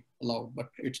can be allowed. But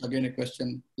it's again a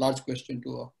question, large question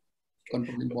to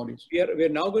controlling bodies. We are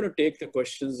now going to take the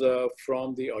questions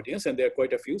from the audience, and there are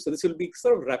quite a few. So this will be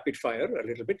sort of rapid fire a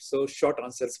little bit. So short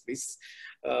answers, please.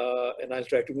 And I'll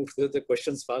try to move through the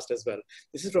questions fast as well.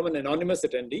 This is from an anonymous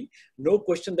attendee. No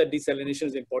question that desalination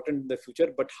is important in the future,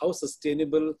 but how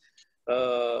sustainable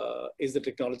is the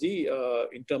technology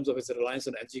in terms of its reliance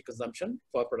on energy consumption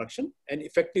for production and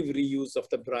effective reuse of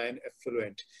the brine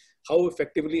effluent? How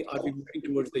effectively are we moving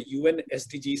towards the UN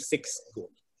SDG 6 goal?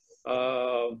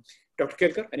 Dr.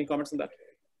 Kelkar, any comments on that?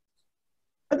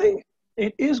 I think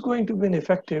it is going to be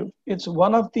effective. It's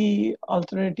one of the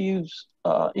alternatives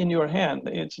in your hand.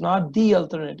 It's not the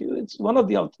alternative. It's one of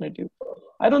the alternatives.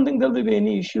 I don't think there will be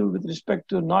any issue with respect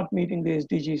to not meeting the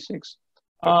SDG 6.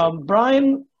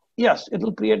 Brine, yes, it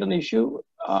will create an issue.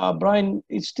 Brine,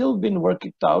 it's still been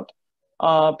worked out.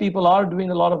 People are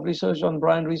doing a lot of research on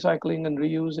brine recycling and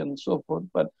reuse and so forth,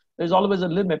 but there's always a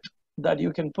limit that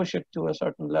you can push it to a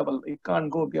certain level. It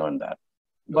can't go beyond that.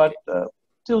 But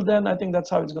till then, I think that's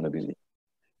how it's going to be.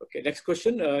 Okay, next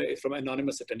question is from an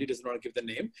anonymous attendee, doesn't want to give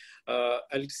the name.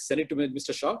 I'll send it to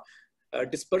Mr. Shah.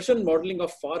 Dispersion modeling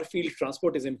of far field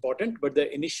transport is important, but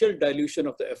the initial dilution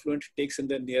of the effluent takes place in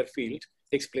the near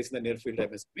field,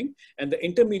 I'm assuming, and the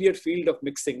intermediate field of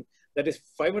mixing, that is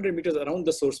 500 meters around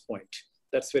the source point.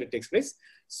 That's where it takes place.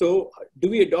 So do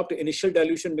we adopt initial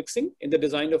dilution mixing in the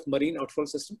design of marine outfall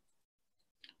system?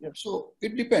 So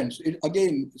it depends.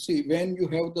 Again, see, when you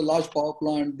have the large power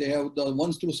plant, they have the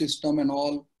one-through system and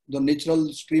all. The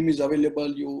natural stream is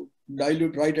available. You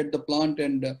dilute right at the plant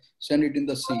and send it in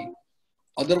the sea.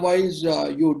 Otherwise,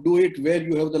 you do it where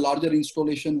you have the larger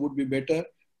installation would be better.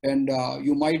 And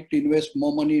you might invest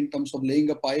more money in terms of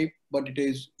laying a pipe, but it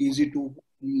is easy to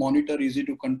monitor, easy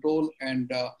to control.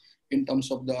 And in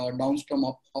terms of the downstream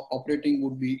operating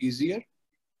would be easier.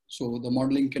 So the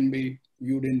modeling can be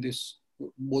viewed in this,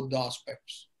 both the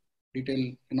aspects.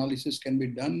 Detailed analysis can be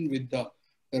done with the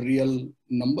real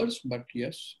numbers, but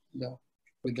yes,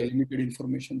 with the limited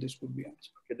information, this would be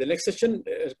answered. Okay, the next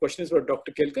question is for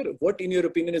Dr. Kelkar. What, in your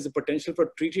opinion, is the potential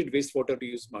for treated wastewater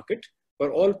reuse market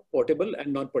for all potable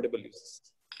and non-potable uses?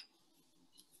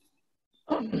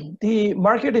 The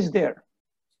market is there.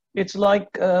 It's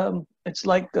like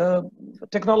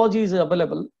technology is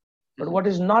available, but what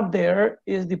is not there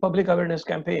is the public awareness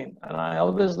campaign. And I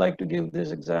always like to give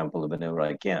this example whenever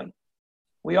I can.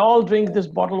 We all drink this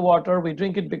bottled water. We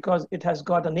drink it because it has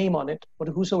got a name on it, but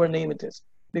whosoever name it is,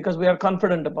 because we are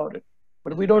confident about it.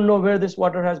 But we don't know where this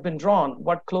water has been drawn,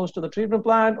 what close to the treatment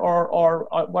plant or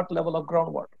what level of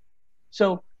groundwater.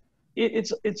 So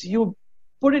it's you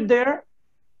put it there,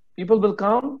 people will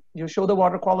come, you show the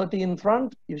water quality in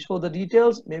front, you show the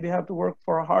details, maybe have to work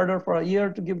harder for a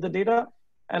year to give the data.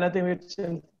 And I think it's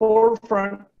in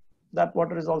forefront that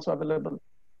water is also available.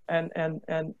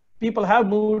 And people have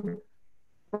moved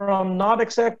from not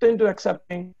accepting to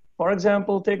accepting. For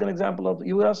example, take an example of the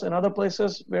US and other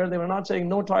places where they were not saying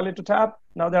no toilet to tap.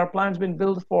 Now there are plants being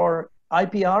built for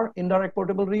IPR, indirect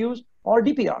portable reuse, or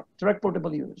DPR, direct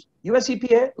portable reuse. US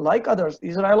EPA, like others,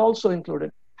 Israel also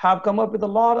included, have come up with a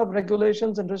lot of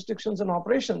regulations and restrictions and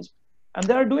operations. And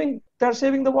they're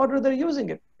saving the water, they're using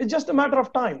it. It's just a matter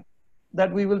of time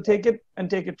that we will take it and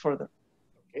take it further.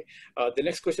 Okay. The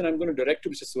next question I'm going to direct to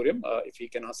Mr. Suryam, if he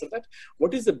can answer that.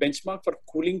 What is the benchmark for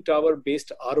cooling tower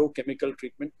based RO chemical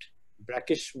treatment,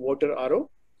 brackish water RO,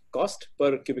 cost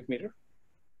per cubic meter?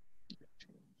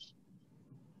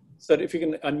 Sir, if you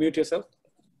can unmute yourself,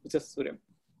 Mr. Suryam.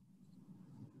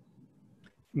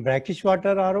 Brackish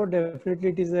water RO,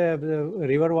 definitely it is a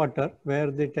river water where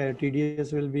the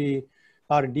TDS will be,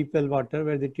 or deep well water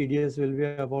where the TDS will be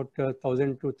about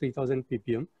 1,000 to 3,000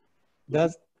 ppm.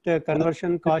 Thus, the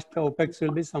conversion cost OPEX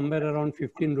will be somewhere around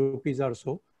 15 rupees or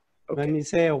so. Okay. When we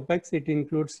say OPEX, it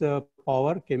includes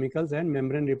power, chemicals, and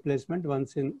membrane replacement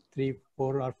once in 3,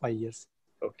 4, or 5 years.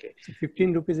 Okay. So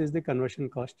 15 rupees is the conversion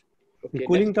cost. Okay. The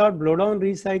cooling tower blowdown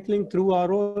recycling through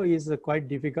RO is quite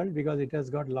difficult because it has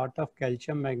got a lot of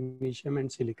calcium, magnesium,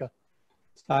 and silica.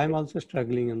 So I am also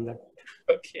struggling on that.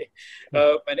 Okay.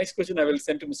 My next question I will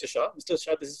send to Mr. Shah. Mr.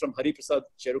 Shah, this is from Hari Prasad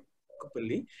Cheruk.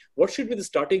 What should be the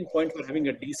starting point for having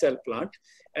a desal plant?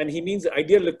 And he means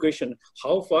ideal location,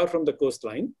 how far from the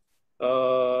coastline?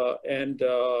 And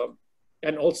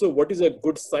also what is a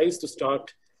good size to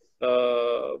start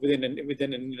within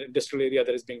an industrial area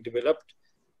that is being developed?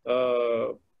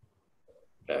 10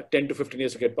 to 15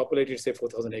 years to get populated, say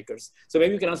 4,000 acres. So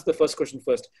maybe you can answer the first question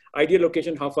first. Ideal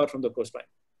location, how far from the coastline?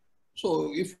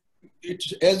 So if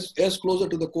it's as closer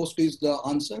to the coast is the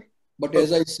answer. But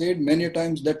as I said, many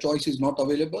times that choice is not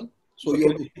available. So you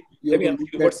have to look at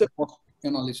the cost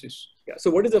analysis. Yeah.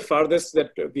 So what is the farthest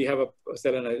that we have a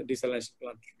desalination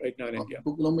plant right now in India?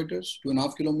 2 kilometers,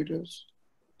 2.5 kilometers.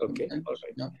 Okay. Sometimes. All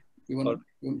right. Yeah.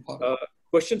 Even farther.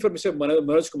 Question for Mr.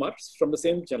 Manoj Kumar from the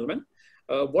same gentleman.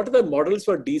 What are the models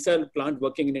for desal plant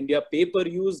working in India?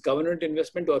 Pay-per-use, government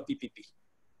investment, or PPP?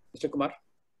 Mr. Kumar?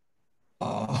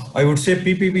 I would say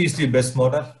PPP is the best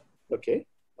model. Okay.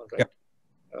 All right. Yeah.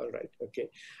 All right. Okay.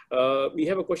 We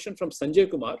have a question from Sanjay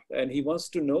Kumar, and he wants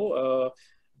to know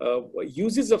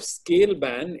uses of scale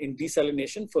ban in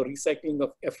desalination for recycling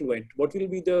of effluent. What will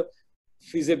be the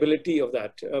feasibility of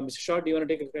that? Mr. Shah, do you want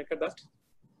to take a crack at that?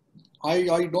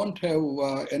 I don't have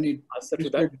any answer to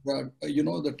that.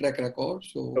 The track record.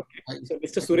 So, okay. So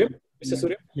Mr. Suryam? Mr.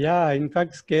 Suryam? Yeah, in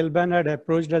fact, scale ban had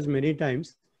approached us many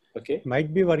times. Okay.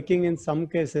 Might be working in some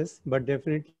cases, but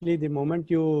definitely the moment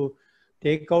you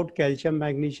take out calcium,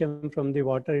 magnesium from the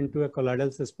water into a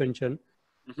colloidal suspension,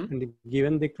 and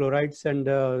given the chlorides and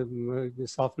the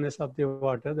softness of the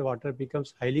water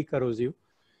becomes highly corrosive.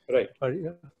 Right.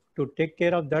 To take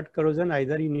care of that corrosion,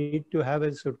 either you need to have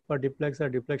a super duplex or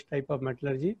duplex type of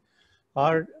metallurgy,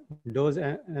 or dose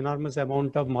enormous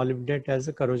amount of molybdenate as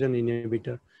a corrosion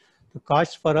inhibitor. The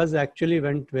cost for us actually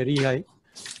went very high,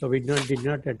 so we did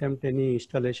not attempt any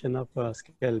installation of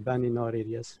scale ban in our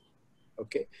areas.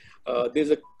 Okay.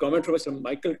 There's a comment from Mr.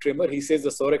 Michael Trimmer. He says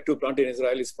the SOREC 2 plant in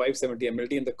Israel is 570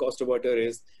 MLD and the cost of water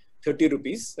is 30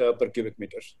 rupees per cubic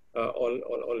meter,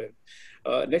 all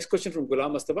in. Next question from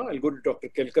Ghulam Mustafa. I'll go to Dr.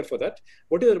 Kelkar for that.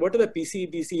 What are the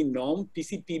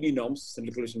PCPB norms,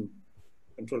 Central Pollution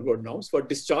Control Board norms, for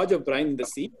discharge of brine in the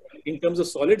sea in terms of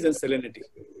solids and salinity?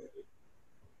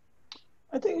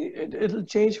 I think it'll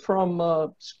change from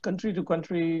country to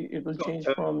country. It will change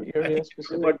from area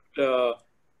specific.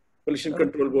 Pollution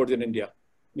Control Boards in India.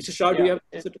 Mr. Shah, do you have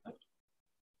an answer to that?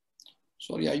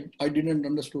 Sorry, I didn't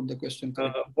understood the question.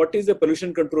 What is the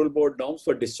Pollution Control Board norms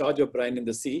for discharge of brine in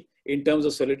the sea in terms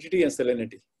of solidity and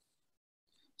salinity?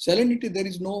 Salinity, there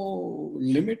is no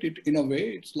limit in a way.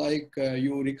 It's like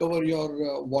you recover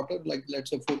your water, like let's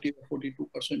say 40 or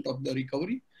 42% of the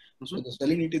recovery. So the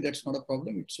salinity, that's not a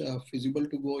problem. It's feasible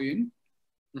to go in,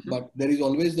 but there is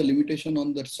always the limitation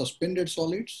on the suspended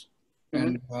solids.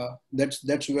 And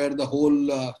that's where the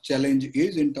whole challenge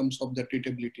is in terms of the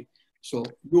treatability. So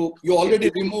you already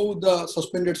remove the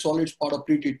suspended solids part of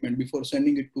pre-treatment before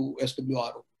sending it to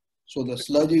SWRO. So the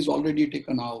sludge is already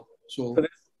taken out. So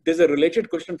there's a related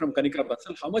question from Kanika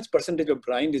Bansal. How much percentage of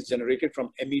brine is generated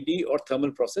from MED or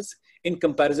thermal process in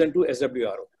comparison to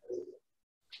SWRO?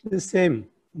 The same.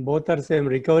 Both are same.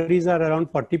 Recoveries are around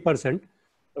 40%.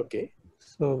 Okay.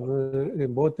 So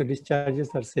both the discharges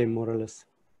are same, more or less.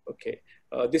 Okay.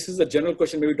 This is a general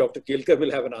question. Maybe Dr. Kelkar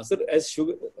will have an answer. As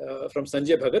sugar, from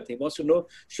Sanjay Bhagat, he wants to know,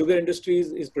 sugar industry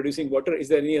is producing water. Is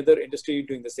there any other industry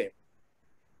doing the same?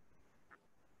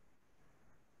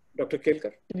 Dr.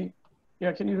 Kelkar?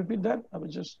 Can you repeat that? I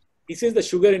was just... He says the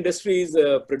sugar industry is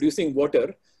producing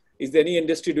water. Is there any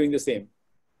industry doing the same?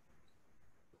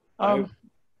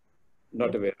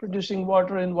 Not aware. Producing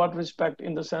water in what respect?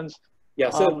 In the sense, yeah,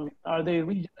 so are they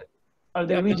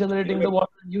regenerating the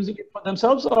water and using it for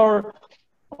themselves, or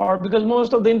because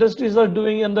most of the industries are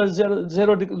doing under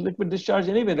zero liquid discharge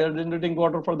anyway, they're generating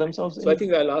water for themselves. So anyway. I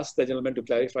think I'll ask the gentleman to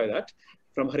clarify that.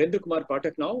 From Harendra Kumar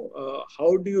Pathak now,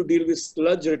 how do you deal with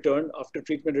sludge return after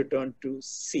treatment return to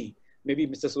sea? Maybe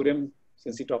Mr. Suryam,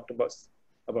 since he talked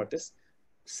about this.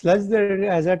 Sludge,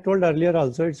 as I told earlier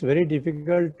also, it's very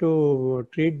difficult to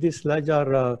treat the sludge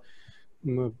or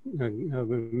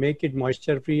make it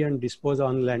moisture free and dispose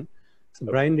on land. So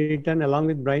brine return along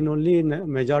with brine only in a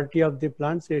majority of the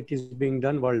plants, it is being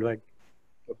done worldwide.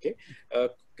 Okay.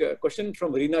 Question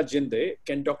from Reena Jinde.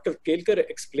 Can Dr. Kelkar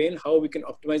explain how we can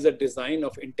optimize the design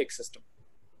of intake system?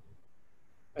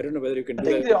 I don't know whether you can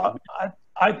do that.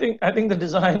 I think the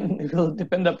design will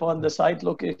depend upon the site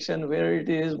location, where it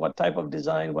is, what type of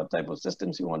design, what type of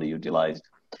systems you want to utilize.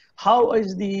 How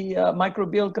is the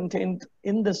microbial contained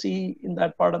in the sea in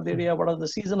that part of the area? What are the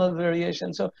seasonal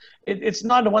variations? So it's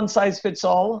not one size fits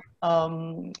all.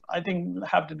 I think we'll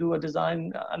have to do a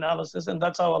design analysis, and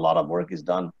that's how a lot of work is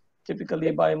done,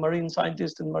 typically by marine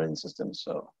scientists and marine systems.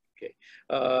 So okay,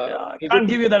 I can't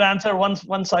give you that answer.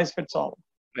 One size fits all.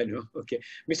 I know. Okay,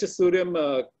 Mr.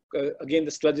 Suryam. Again,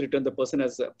 the sludge return. The person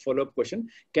has a follow-up question.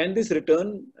 Can this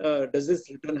return? Does this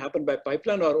return happen by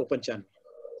pipeline or open channel?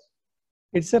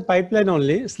 It's a pipeline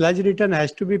only. Sludge return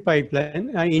has to be pipeline.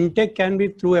 Intake can be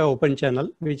through an open channel,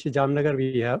 which Jamnagar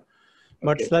we have,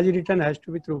 but okay. Sludge return has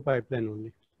to be through pipeline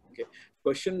only. Okay.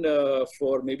 Question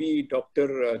for maybe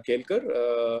Dr.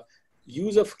 Kelkar.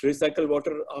 Use of recycled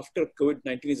water after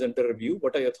COVID-19 is under review.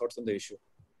 What are your thoughts on the issue?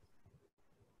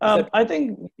 I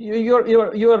think you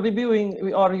are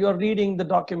reviewing or you are reading the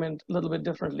document a little bit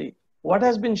differently. What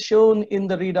has been shown in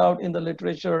the readout, in the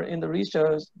literature, in the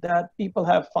research, that people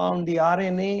have found the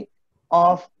RNA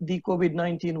of the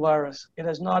COVID-19 virus. It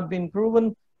has not been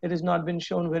proven. It has not been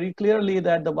shown very clearly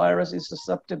that the virus is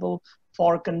susceptible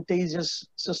for contagious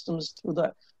systems through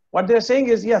that. What they're saying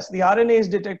is, yes, the RNA is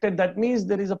detected. That means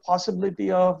there is a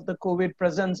possibility of the COVID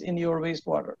presence in your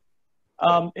wastewater.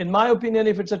 In my opinion,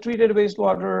 if it's a treated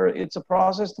wastewater, it's a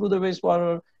process through the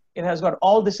wastewater. It has got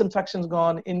all disinfections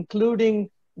gone, including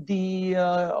the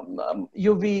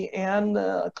UV and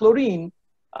chlorine.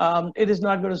 It is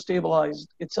not going to stabilize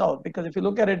itself, because if you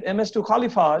look at it, MS2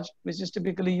 coliphage, which is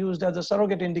typically used as a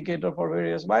surrogate indicator for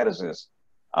various viruses,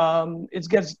 it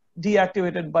gets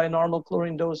deactivated by a normal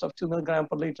chlorine dose of 2 milligrams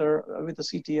per liter with a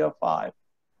CT of 5.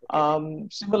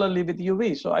 Similarly with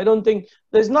UV. So I don't think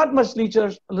there's not much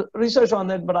research on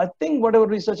that, but I think whatever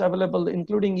research available,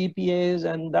 including EPAs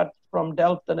and that from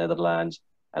Delft, the Netherlands,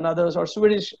 and others, or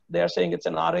Swedish, they are saying it's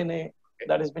an RNA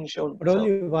that has been shown. But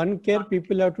only one care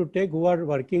people have to take who are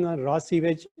working on raw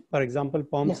sewage, for example,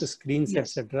 pumps, screens,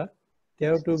 etc. They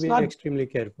have to be extremely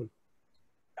careful.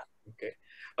 Okay.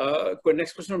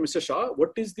 Next question from Mr. Shah.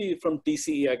 What is from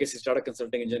TCE, I guess it's Tata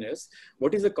Consulting Engineers,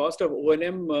 what is the cost of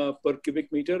O&M per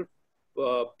cubic meter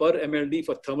per MLD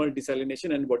for thermal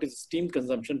desalination, and what is steam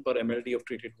consumption per MLD of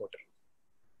treated water?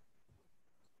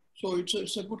 So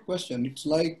it's a good question. It's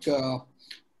like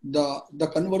the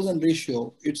conversion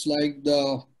ratio. It's like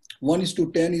the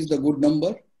 1:10 is the good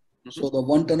number. So the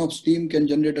 1 ton of steam can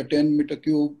generate a 10 meter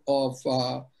cube of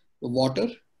water.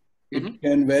 It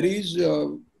can varies,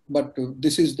 but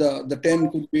this is the 10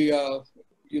 could be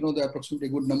the approximately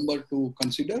good number to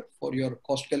consider for your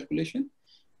cost calculation.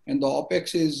 And the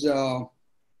OPEX is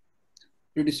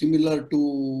pretty similar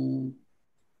to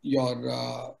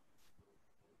your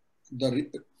the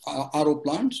RO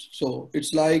plants. So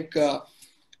it's like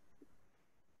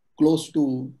close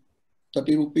to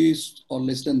 30 rupees or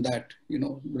less than that,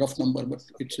 rough number, but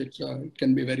it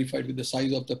can be verified with the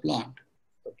size of the plant.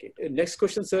 Okay. Next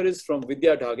question, sir, is from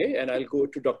Vidya Dhage, and I'll go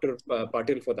to Dr.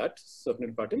 Patil for that,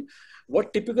 Swapnil Patil.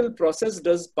 What typical process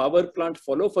does power plant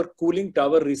follow for cooling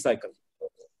tower recycle?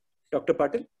 Dr.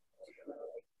 Patil?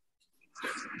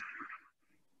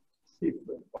 See,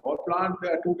 power plant,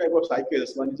 there are two types of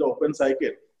cycles. One is the open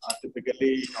cycle,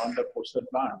 typically on the coastal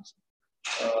plants.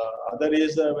 Other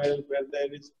is where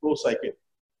there is closed cycle.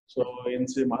 So in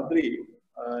Madri,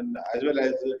 and as well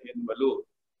as in Valur,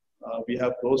 we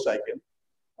have closed cycle.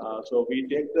 So we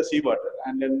take the seawater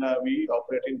and then we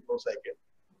operate in closed cycle.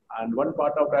 And one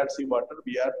part of that seawater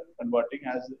we are converting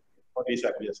as for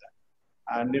desalination.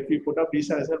 And if we put up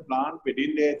desalination plant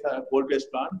within the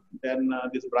coal-based plant, then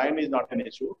this brine is not an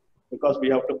issue because we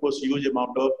have to push huge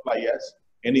amount of fly ash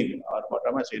anyway or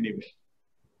bottom ash anyway.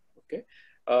 Okay.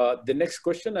 The next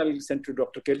question I'll send to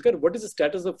Dr. Kelkar. What is the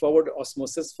status of forward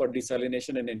osmosis for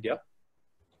desalination in India?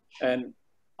 And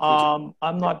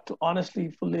I'm not honestly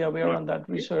fully aware on that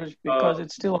research because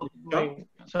it's still ongoing.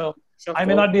 So I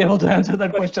may not be able to answer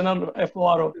that question on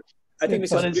FORO. I think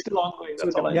but it's still ongoing.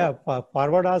 That's all I know.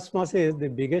 Forward osmosis, the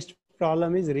biggest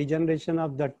problem is regeneration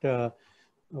of that,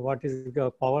 what is the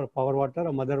power water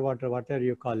or mother water, whatever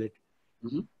you call it.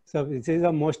 So this is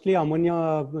a mostly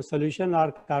ammonia solution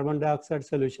or carbon dioxide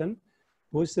solution,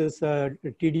 whose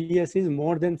TDS is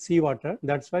more than seawater.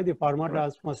 That's why the forward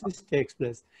osmosis takes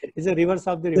place. It's a reverse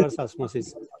of the reverse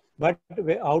osmosis. But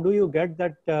how do you get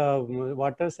that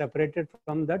water separated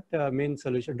from that main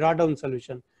solution, drawdown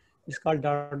solution? It's called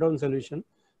drawdown solution.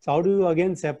 So how do you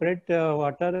again separate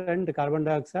water and carbon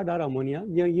dioxide or ammonia?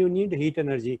 You need heat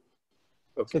energy.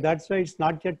 Okay. So that's why it's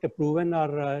not yet proven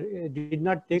or it did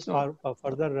not take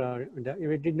further,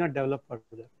 it did not develop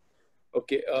further.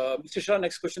 Okay, Mr. Shah,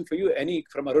 next question for you.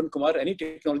 From Arun Kumar, any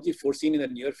technology foreseen in the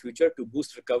near future to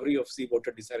boost recovery of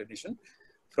seawater desalination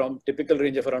from typical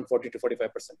range of around 40 to 45%?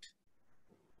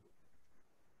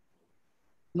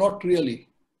 Not really.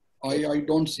 I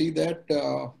don't see that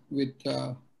with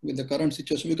the current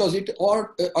situation because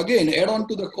again add on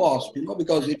to the cost,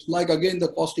 because it's like again the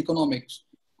cost economics.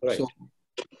 Right. So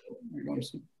I don't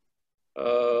see.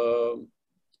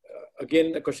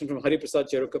 Again, a question from Hari Prasad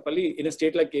Cherukapalli. In a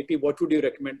state like AP, what would you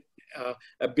recommend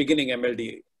a beginning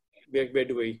MLD?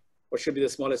 What should be the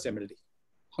smallest MLD?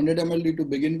 100 MLD to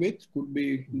begin with could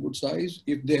be good size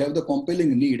if they have the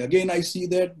compelling need. Again, I see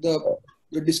that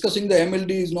discussing the MLD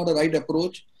is not a right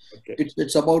approach. Okay.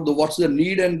 It's about what's the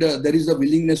need and there is a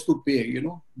willingness to pay.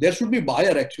 There should be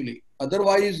buyer actually.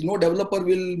 Otherwise, no developer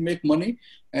will make money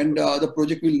and the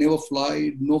project will never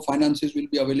fly. No finances will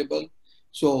be available.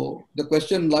 So the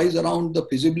question lies around the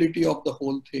feasibility of the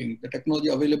whole thing, the technology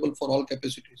available for all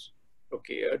capacities.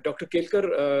 Okay, Dr. Kelkar,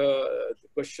 the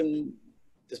question,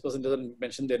 this person doesn't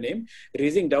mention their name,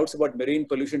 raising doubts about marine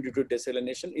pollution due to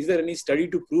desalination. Is there any study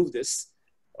to prove this,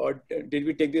 or did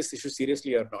we take this issue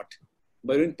seriously or not?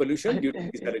 Marine pollution due to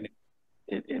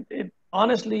desalination.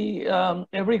 Honestly,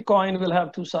 every coin will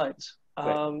have two sides.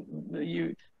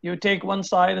 Right. You take one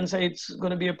side and say it's going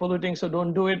to be a polluting, so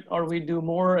don't do it, or we do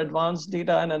more advanced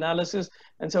data and analysis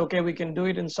and say, okay, we can do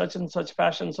it in such and such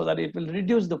fashion so that it will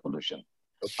reduce the pollution.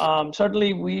 Okay.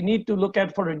 Certainly, we need to look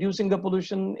at for reducing the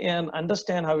pollution and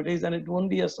understand how it is, and it will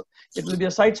be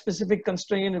a site-specific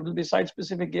constraint. It will be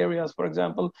site-specific areas. For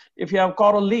example, if you have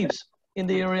coral leaves in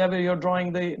the area where you're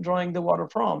drawing the water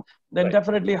from, then right.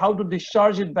 Definitely how to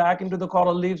discharge it back into the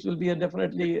coral leaves will be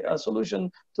definitely a solution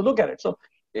to look at it. So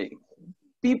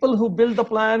people who build the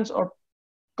plans or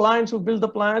clients who build the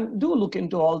plan do look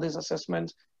into all these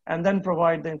assessments and then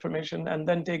provide the information and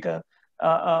then take a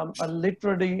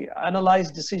literally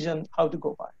analyzed decision how to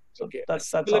go by. So okay.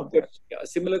 That's out there. A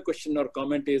similar question or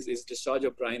comment is discharge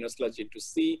of brine or sludge into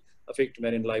sea affect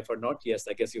marine life or not? Yes,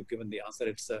 I guess you've given the answer.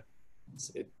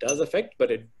 It does affect, but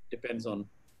it depends on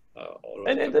all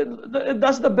of them.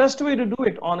 That's the best way to do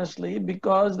it, honestly,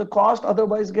 because the cost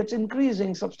otherwise gets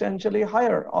increasing substantially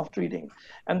higher of treating.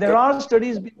 And there are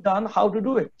studies being done how to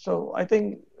do it. So I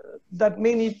think that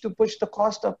may need to push the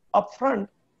cost up front,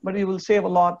 but you will save a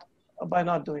lot by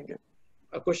not doing it.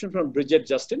 A question from Bridget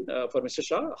Justin for Mr.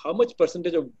 Shah. How much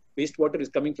percentage of wastewater is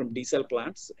coming from desal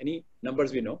plants? Any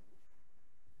numbers we know?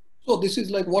 So this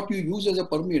is like what you use as a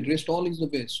permeate. Rest all is the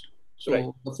waste. So Right.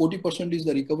 the 40% is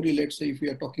the recovery, let's say, if we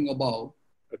are talking about,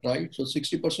 Okay. right? So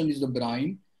 60% is the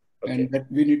brine, Okay. and that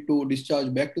we need to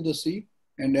discharge back to the sea.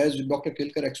 And as Dr.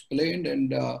 Kelkar explained,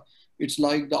 and it's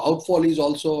like the outfall is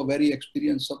also a very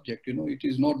experienced subject. You know, it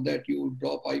is not that you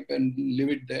draw pipe and leave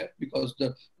it there, because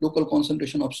the local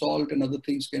concentration of salt and other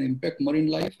things can impact marine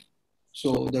life.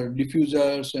 So the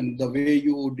diffusers and the way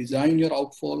you design your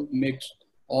outfall makes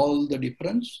all the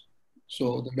difference.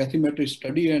 So the bathymetry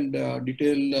study and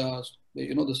detailed,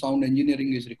 the sound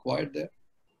engineering is required there.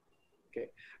 Okay.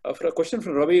 For a question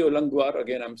from Ravi Olangwar,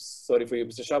 again, I'm sorry for you,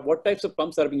 Mr. Shah. What types of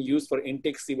pumps are being used for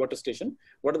intake seawater station?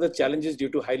 What are the challenges due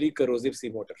to highly corrosive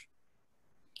seawater?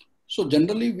 So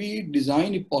generally we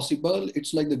design, if possible,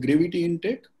 it's like the gravity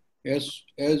intake as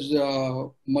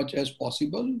much as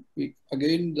possible.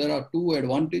 Again, there are two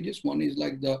advantages. One is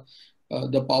like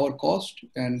the power cost,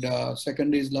 and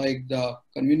second is like the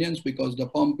convenience, because the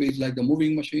pump is like the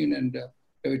moving machine and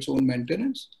have its own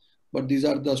maintenance. But these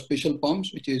are the special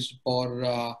pumps, which is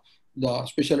for the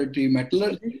specialty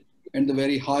metallurgy and the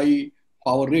very high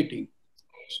power rating.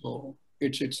 So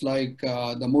it's like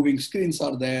the moving screens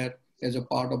are there as a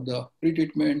part of the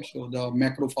pretreatment. So the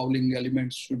macro fouling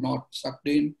elements should not sucked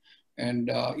in. And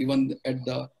even at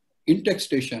the intake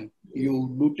station,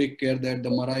 you do take care that the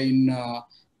marine,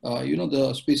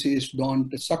 the species don't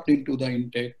sucked into the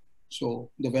intake.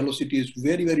 So the velocity is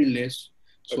very, very less.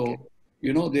 So, Okay.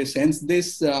 They sense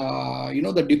this,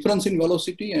 the difference in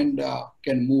velocity and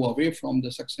can move away from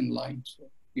the suction line. So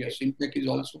yes, intake is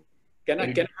also. Can I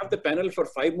have the panel for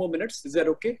 5 more minutes? Is that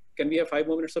okay? Can we have 5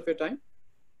 more minutes of your time?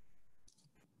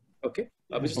 Okay.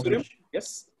 Mr. Suryam,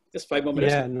 yes, just 5 more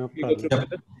minutes. Yeah, no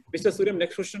problem. Mr. Suryam,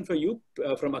 next question for you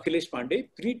from Akhilesh Pandey.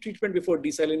 Pre-treatment before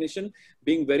desalination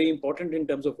being very important in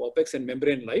terms of OPEX and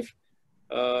membrane life.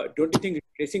 Don't you think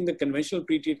replacing the conventional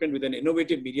pre-treatment with an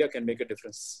innovative media can make a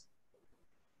difference?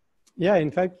 Yeah,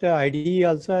 in fact, IDE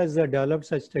also has developed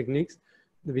such techniques.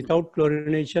 Without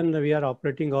chlorination, we are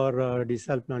operating our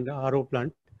desal plant, RO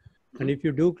plant. And if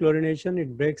you do chlorination,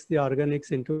 it breaks the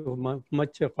organics into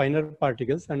much finer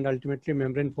particles, and ultimately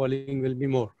membrane fouling will be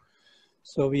more.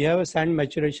 So we have a sand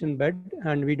maturation bed,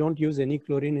 and we don't use any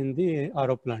chlorine in the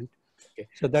RO plant. Okay.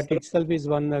 So that itself is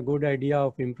one good idea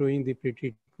of improving the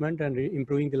pretreatment and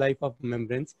improving the life of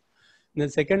membranes. And then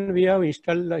second, we have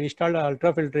installed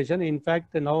ultrafiltration. In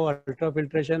fact, now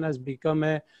ultrafiltration has become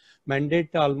a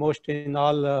mandate almost in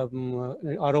all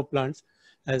RO plants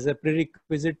as a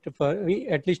prerequisite for,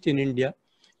 at least in India.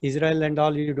 Israel and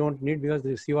all you don't need, because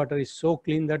the seawater is so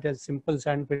clean that a simple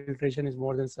sand filtration is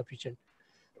more than sufficient.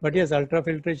 But yes,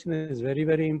 ultrafiltration is very,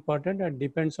 very important and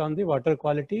depends on the water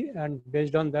quality, and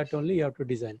based on that only you have to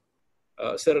design.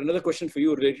 Sir, another question for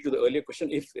you related to the earlier question.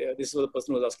 If this is what the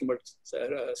person was asking about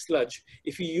sludge,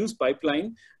 if you use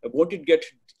pipeline, won't it get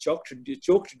choked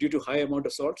due to high amount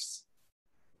of salts?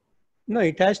 No,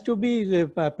 it has to be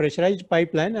a pressurized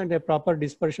pipeline, and a proper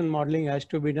dispersion modeling has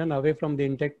to be done away from the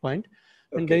intake point.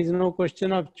 And there is no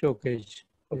question of chokage.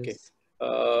 Okay. Yes.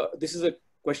 This is a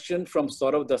question from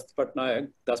Saurav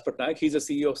Daspatnayak. He's the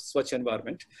CEO of Swachh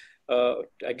Environment.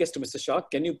 I guess to Mr. Shah,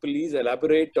 can you please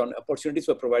elaborate on opportunities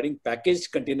for providing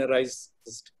packaged containerized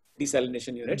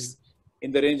desalination units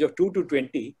in the range of 2 to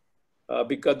 20,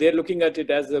 because they're looking at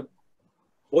it as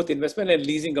both investment and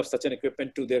leasing of such an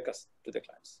equipment to their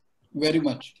clients. Very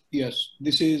much, yes.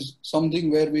 This is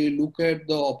something where we look at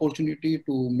the opportunity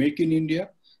to make in India.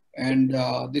 And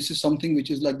this is something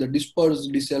which is like the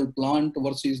dispersed desal plant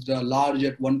versus the large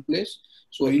at one place.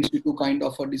 So in situ kind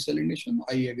of a desalination,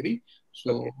 I agree.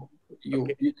 So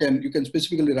you can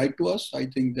specifically write to us. I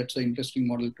think that's an interesting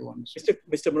model to understand.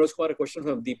 Mr. Manoj Kumar, a question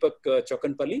from Deepak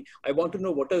Chokanpalli. I want to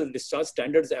know what are the discharge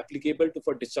standards applicable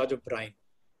for discharge of brine.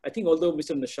 I think although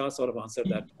Mr. Shah sort of answered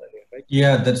that earlier, right?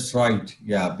 Yeah, that's right.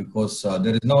 Yeah, because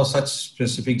there is no such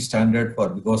specific standard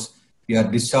because we are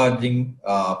discharging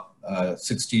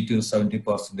 60 to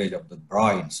 70% of the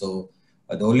brine. So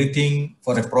the only thing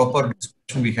for a proper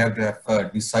dispersion, we have to have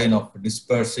a design of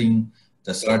dispersing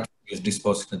the sludge is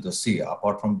dispersed into the sea.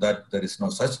 Apart from that, there is no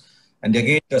such. And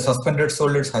again, the suspended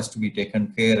solids has to be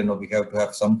taken care. We have to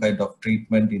have some kind of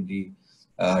treatment in the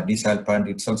desal plant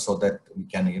itself, so that we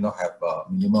can, have a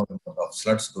minimum amount of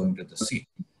sludge going to the sea.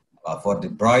 For the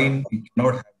brine, we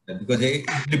cannot have that because it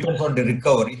depends on the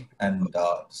recovery, and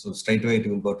so straight away it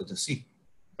will go to the sea.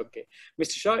 Okay.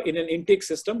 Mr. Shah, in an intake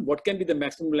system, what can be the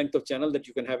maximum length of channel that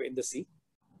you can have in the sea?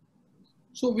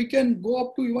 So we can go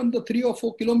up to even the 3 or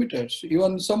 4 kilometers.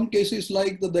 Even some cases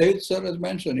like the Dahej sir has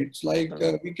mentioned, it's like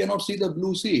we cannot see the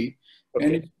blue sea. Okay.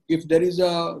 And if there is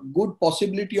a good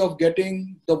possibility of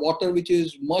getting the water which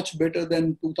is much better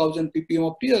than 2000 ppm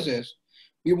of TSS,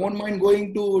 we won't mind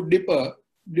going to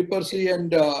deeper sea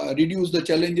and reduce the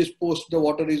challenges post the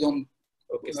water is on.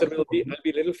 Okay, sir, I'll be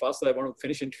a little faster. I want to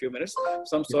finish in a few minutes.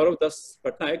 Some Saurav Das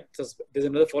Patnaik, there's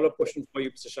another follow-up question for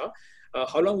you, Mr. Shah.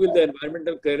 How long will the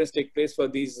environmental clearance take place for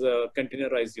these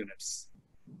containerized units?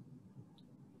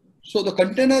 So the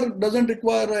container doesn't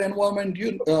require an environment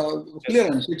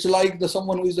clearance. It's like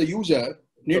someone who is the user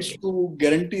needs to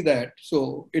guarantee that.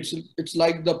 So it's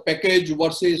like the package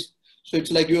versus, so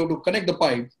it's like you have to connect the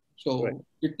pipe. So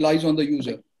it lies on the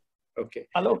user. Okay.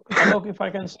 Alok, if I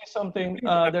can say something,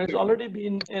 there has already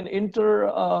been an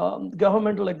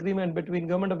inter-governmental agreement between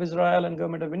Government of Israel and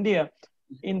Government of India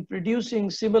in producing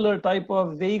similar type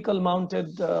of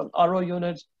vehicle-mounted RO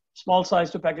units, small size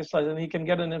to package size, and he can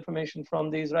get an information from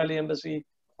the Israeli embassy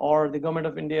or the Government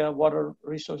of India Water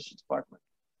Resources Department.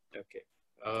 Okay.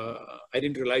 I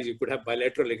didn't realize you could have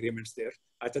bilateral agreements there.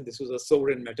 I thought this was a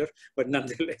sovereign matter, but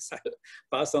nonetheless, I'll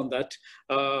pass on that.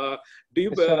 Do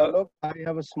you? Mr. Alok, I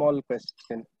have a small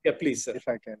question. Yeah, please, sir. If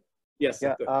I can. Yes.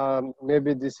 Yeah.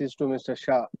 Maybe this is to Mr.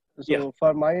 Shah. So, yeah.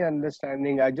 For my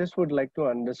understanding, I just would like to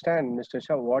understand, Mr.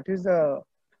 Shah, what is the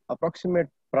approximate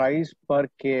price per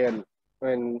KL?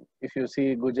 When if you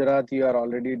see Gujarat, you are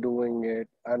already doing it,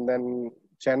 and then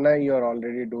Chennai, you are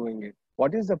already doing it.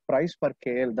 What is the price per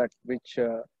KL that which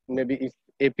maybe if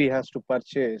AP has to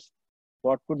purchase,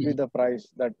 what could be the price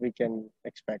that we can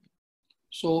expect?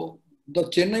 So the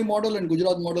Chennai model and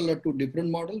Gujarat model are two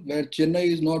different models, where Chennai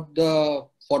is not the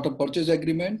for the purchase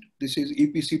agreement. This is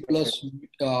EPC plus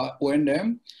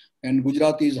O&M, and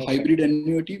Gujarat is hybrid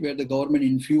annuity, where the government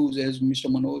infused, as Mr.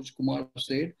 Manoj Kumar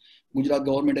said, Gujarat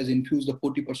government has infused the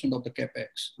 40% of the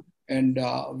capex. And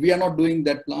we are not doing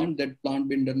that plant. That plant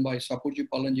been done by Sapurji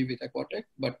Palanji with Aquatech.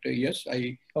 But yes,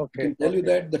 I can tell you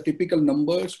that the typical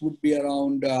numbers would be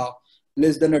around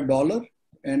less than $1,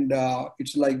 and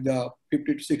it's like the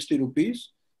 50 to 60 rupees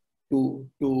to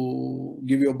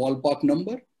give you a ballpark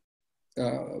number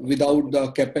without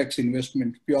the capex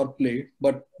investment, pure play.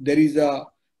 But there is a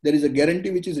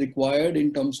guarantee which is required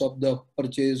in terms of the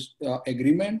purchase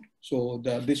agreement. So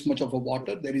this much of a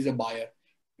water, there is a buyer,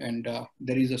 and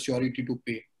there is a surety to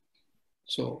pay.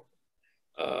 So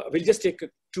we'll just take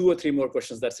 2 or 3 more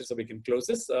questions. That's it, so we can close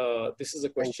this. This is a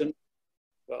question.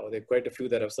 Wow, there are quite a few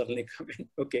that have suddenly come in.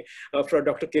 Okay, for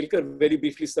Dr. Kelkar, very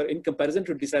briefly, sir, in comparison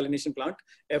to desalination plant,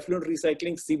 effluent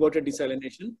recycling, seawater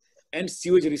desalination, and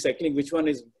sewage recycling, which one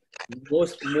is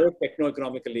more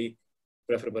techno-economically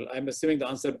preferable? I'm assuming the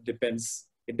answer depends.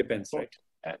 It depends, right?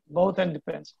 Both and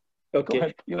depends. Okay. Go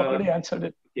ahead. You already answered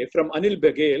it. Okay. From Anil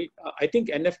Bagel, I think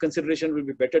NF consideration will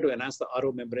be better to enhance the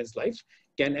RO membrane's life.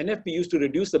 Can NF be used to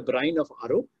reduce the brine of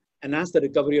RO, enhance the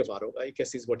recovery of RO? I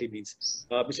guess is what he means.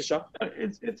 Mr. Shah?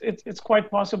 It's quite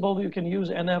possible you can use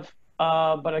NF,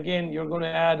 but again, you're going to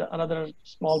add another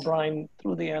small brine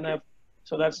through the NF.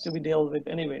 So that's to be dealt with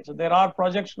anyway. So there are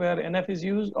projects where NF is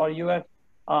used or UF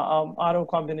RO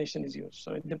combination is used.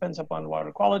 So it depends upon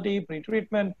water quality,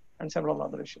 pre-treatment, and several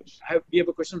other issues. We have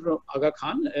a question from Aga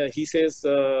Khan. He says,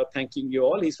 thanking you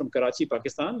all. He's from Karachi,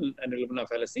 Pakistan, and alumni of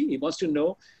LSE. He wants to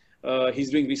know, he's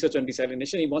doing research on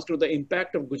desalination. He wants to know the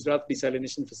impact of Gujarat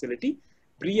desalination facility,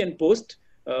 pre and post,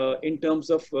 in terms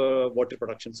of water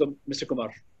production. So, Mr.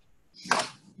 Kumar.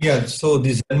 Yeah, so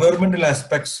these environmental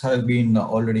aspects have been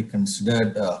already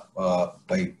considered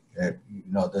by,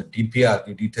 the DPR,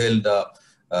 the detailed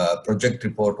project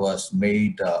report was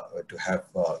made to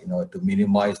have, to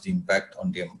minimize the impact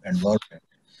on the environment.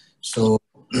 So,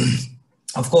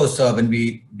 of course, when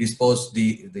we dispose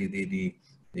the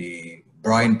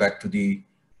brine back to the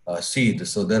seed,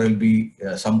 so there will be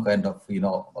some kind of,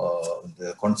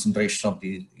 the concentration of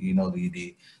the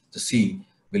seed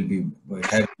will be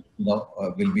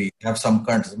have some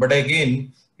content. But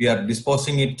again, we are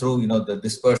disposing it through, the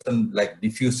dispersion like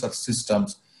diffuser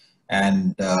systems.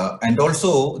 And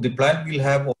also the plant will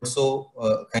have also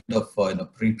kind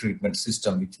of pre-treatment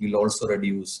system, which will also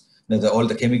reduce all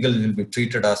the chemicals will be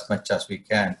treated as much as we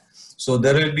can. So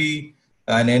there will be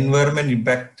an environment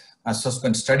impact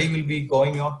assessment study will be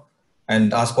going on,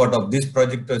 and as part of this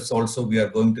project is also we are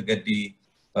going to get the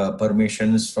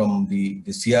permissions from the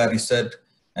CRZ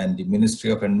and the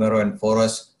Ministry of Environment and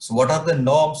Forest. So what are the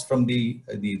norms from the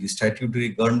statutory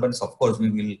governments? Of course, we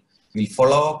will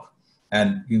follow up.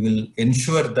 And we will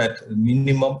ensure that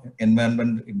minimum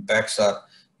environment impacts are,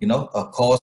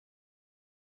 caused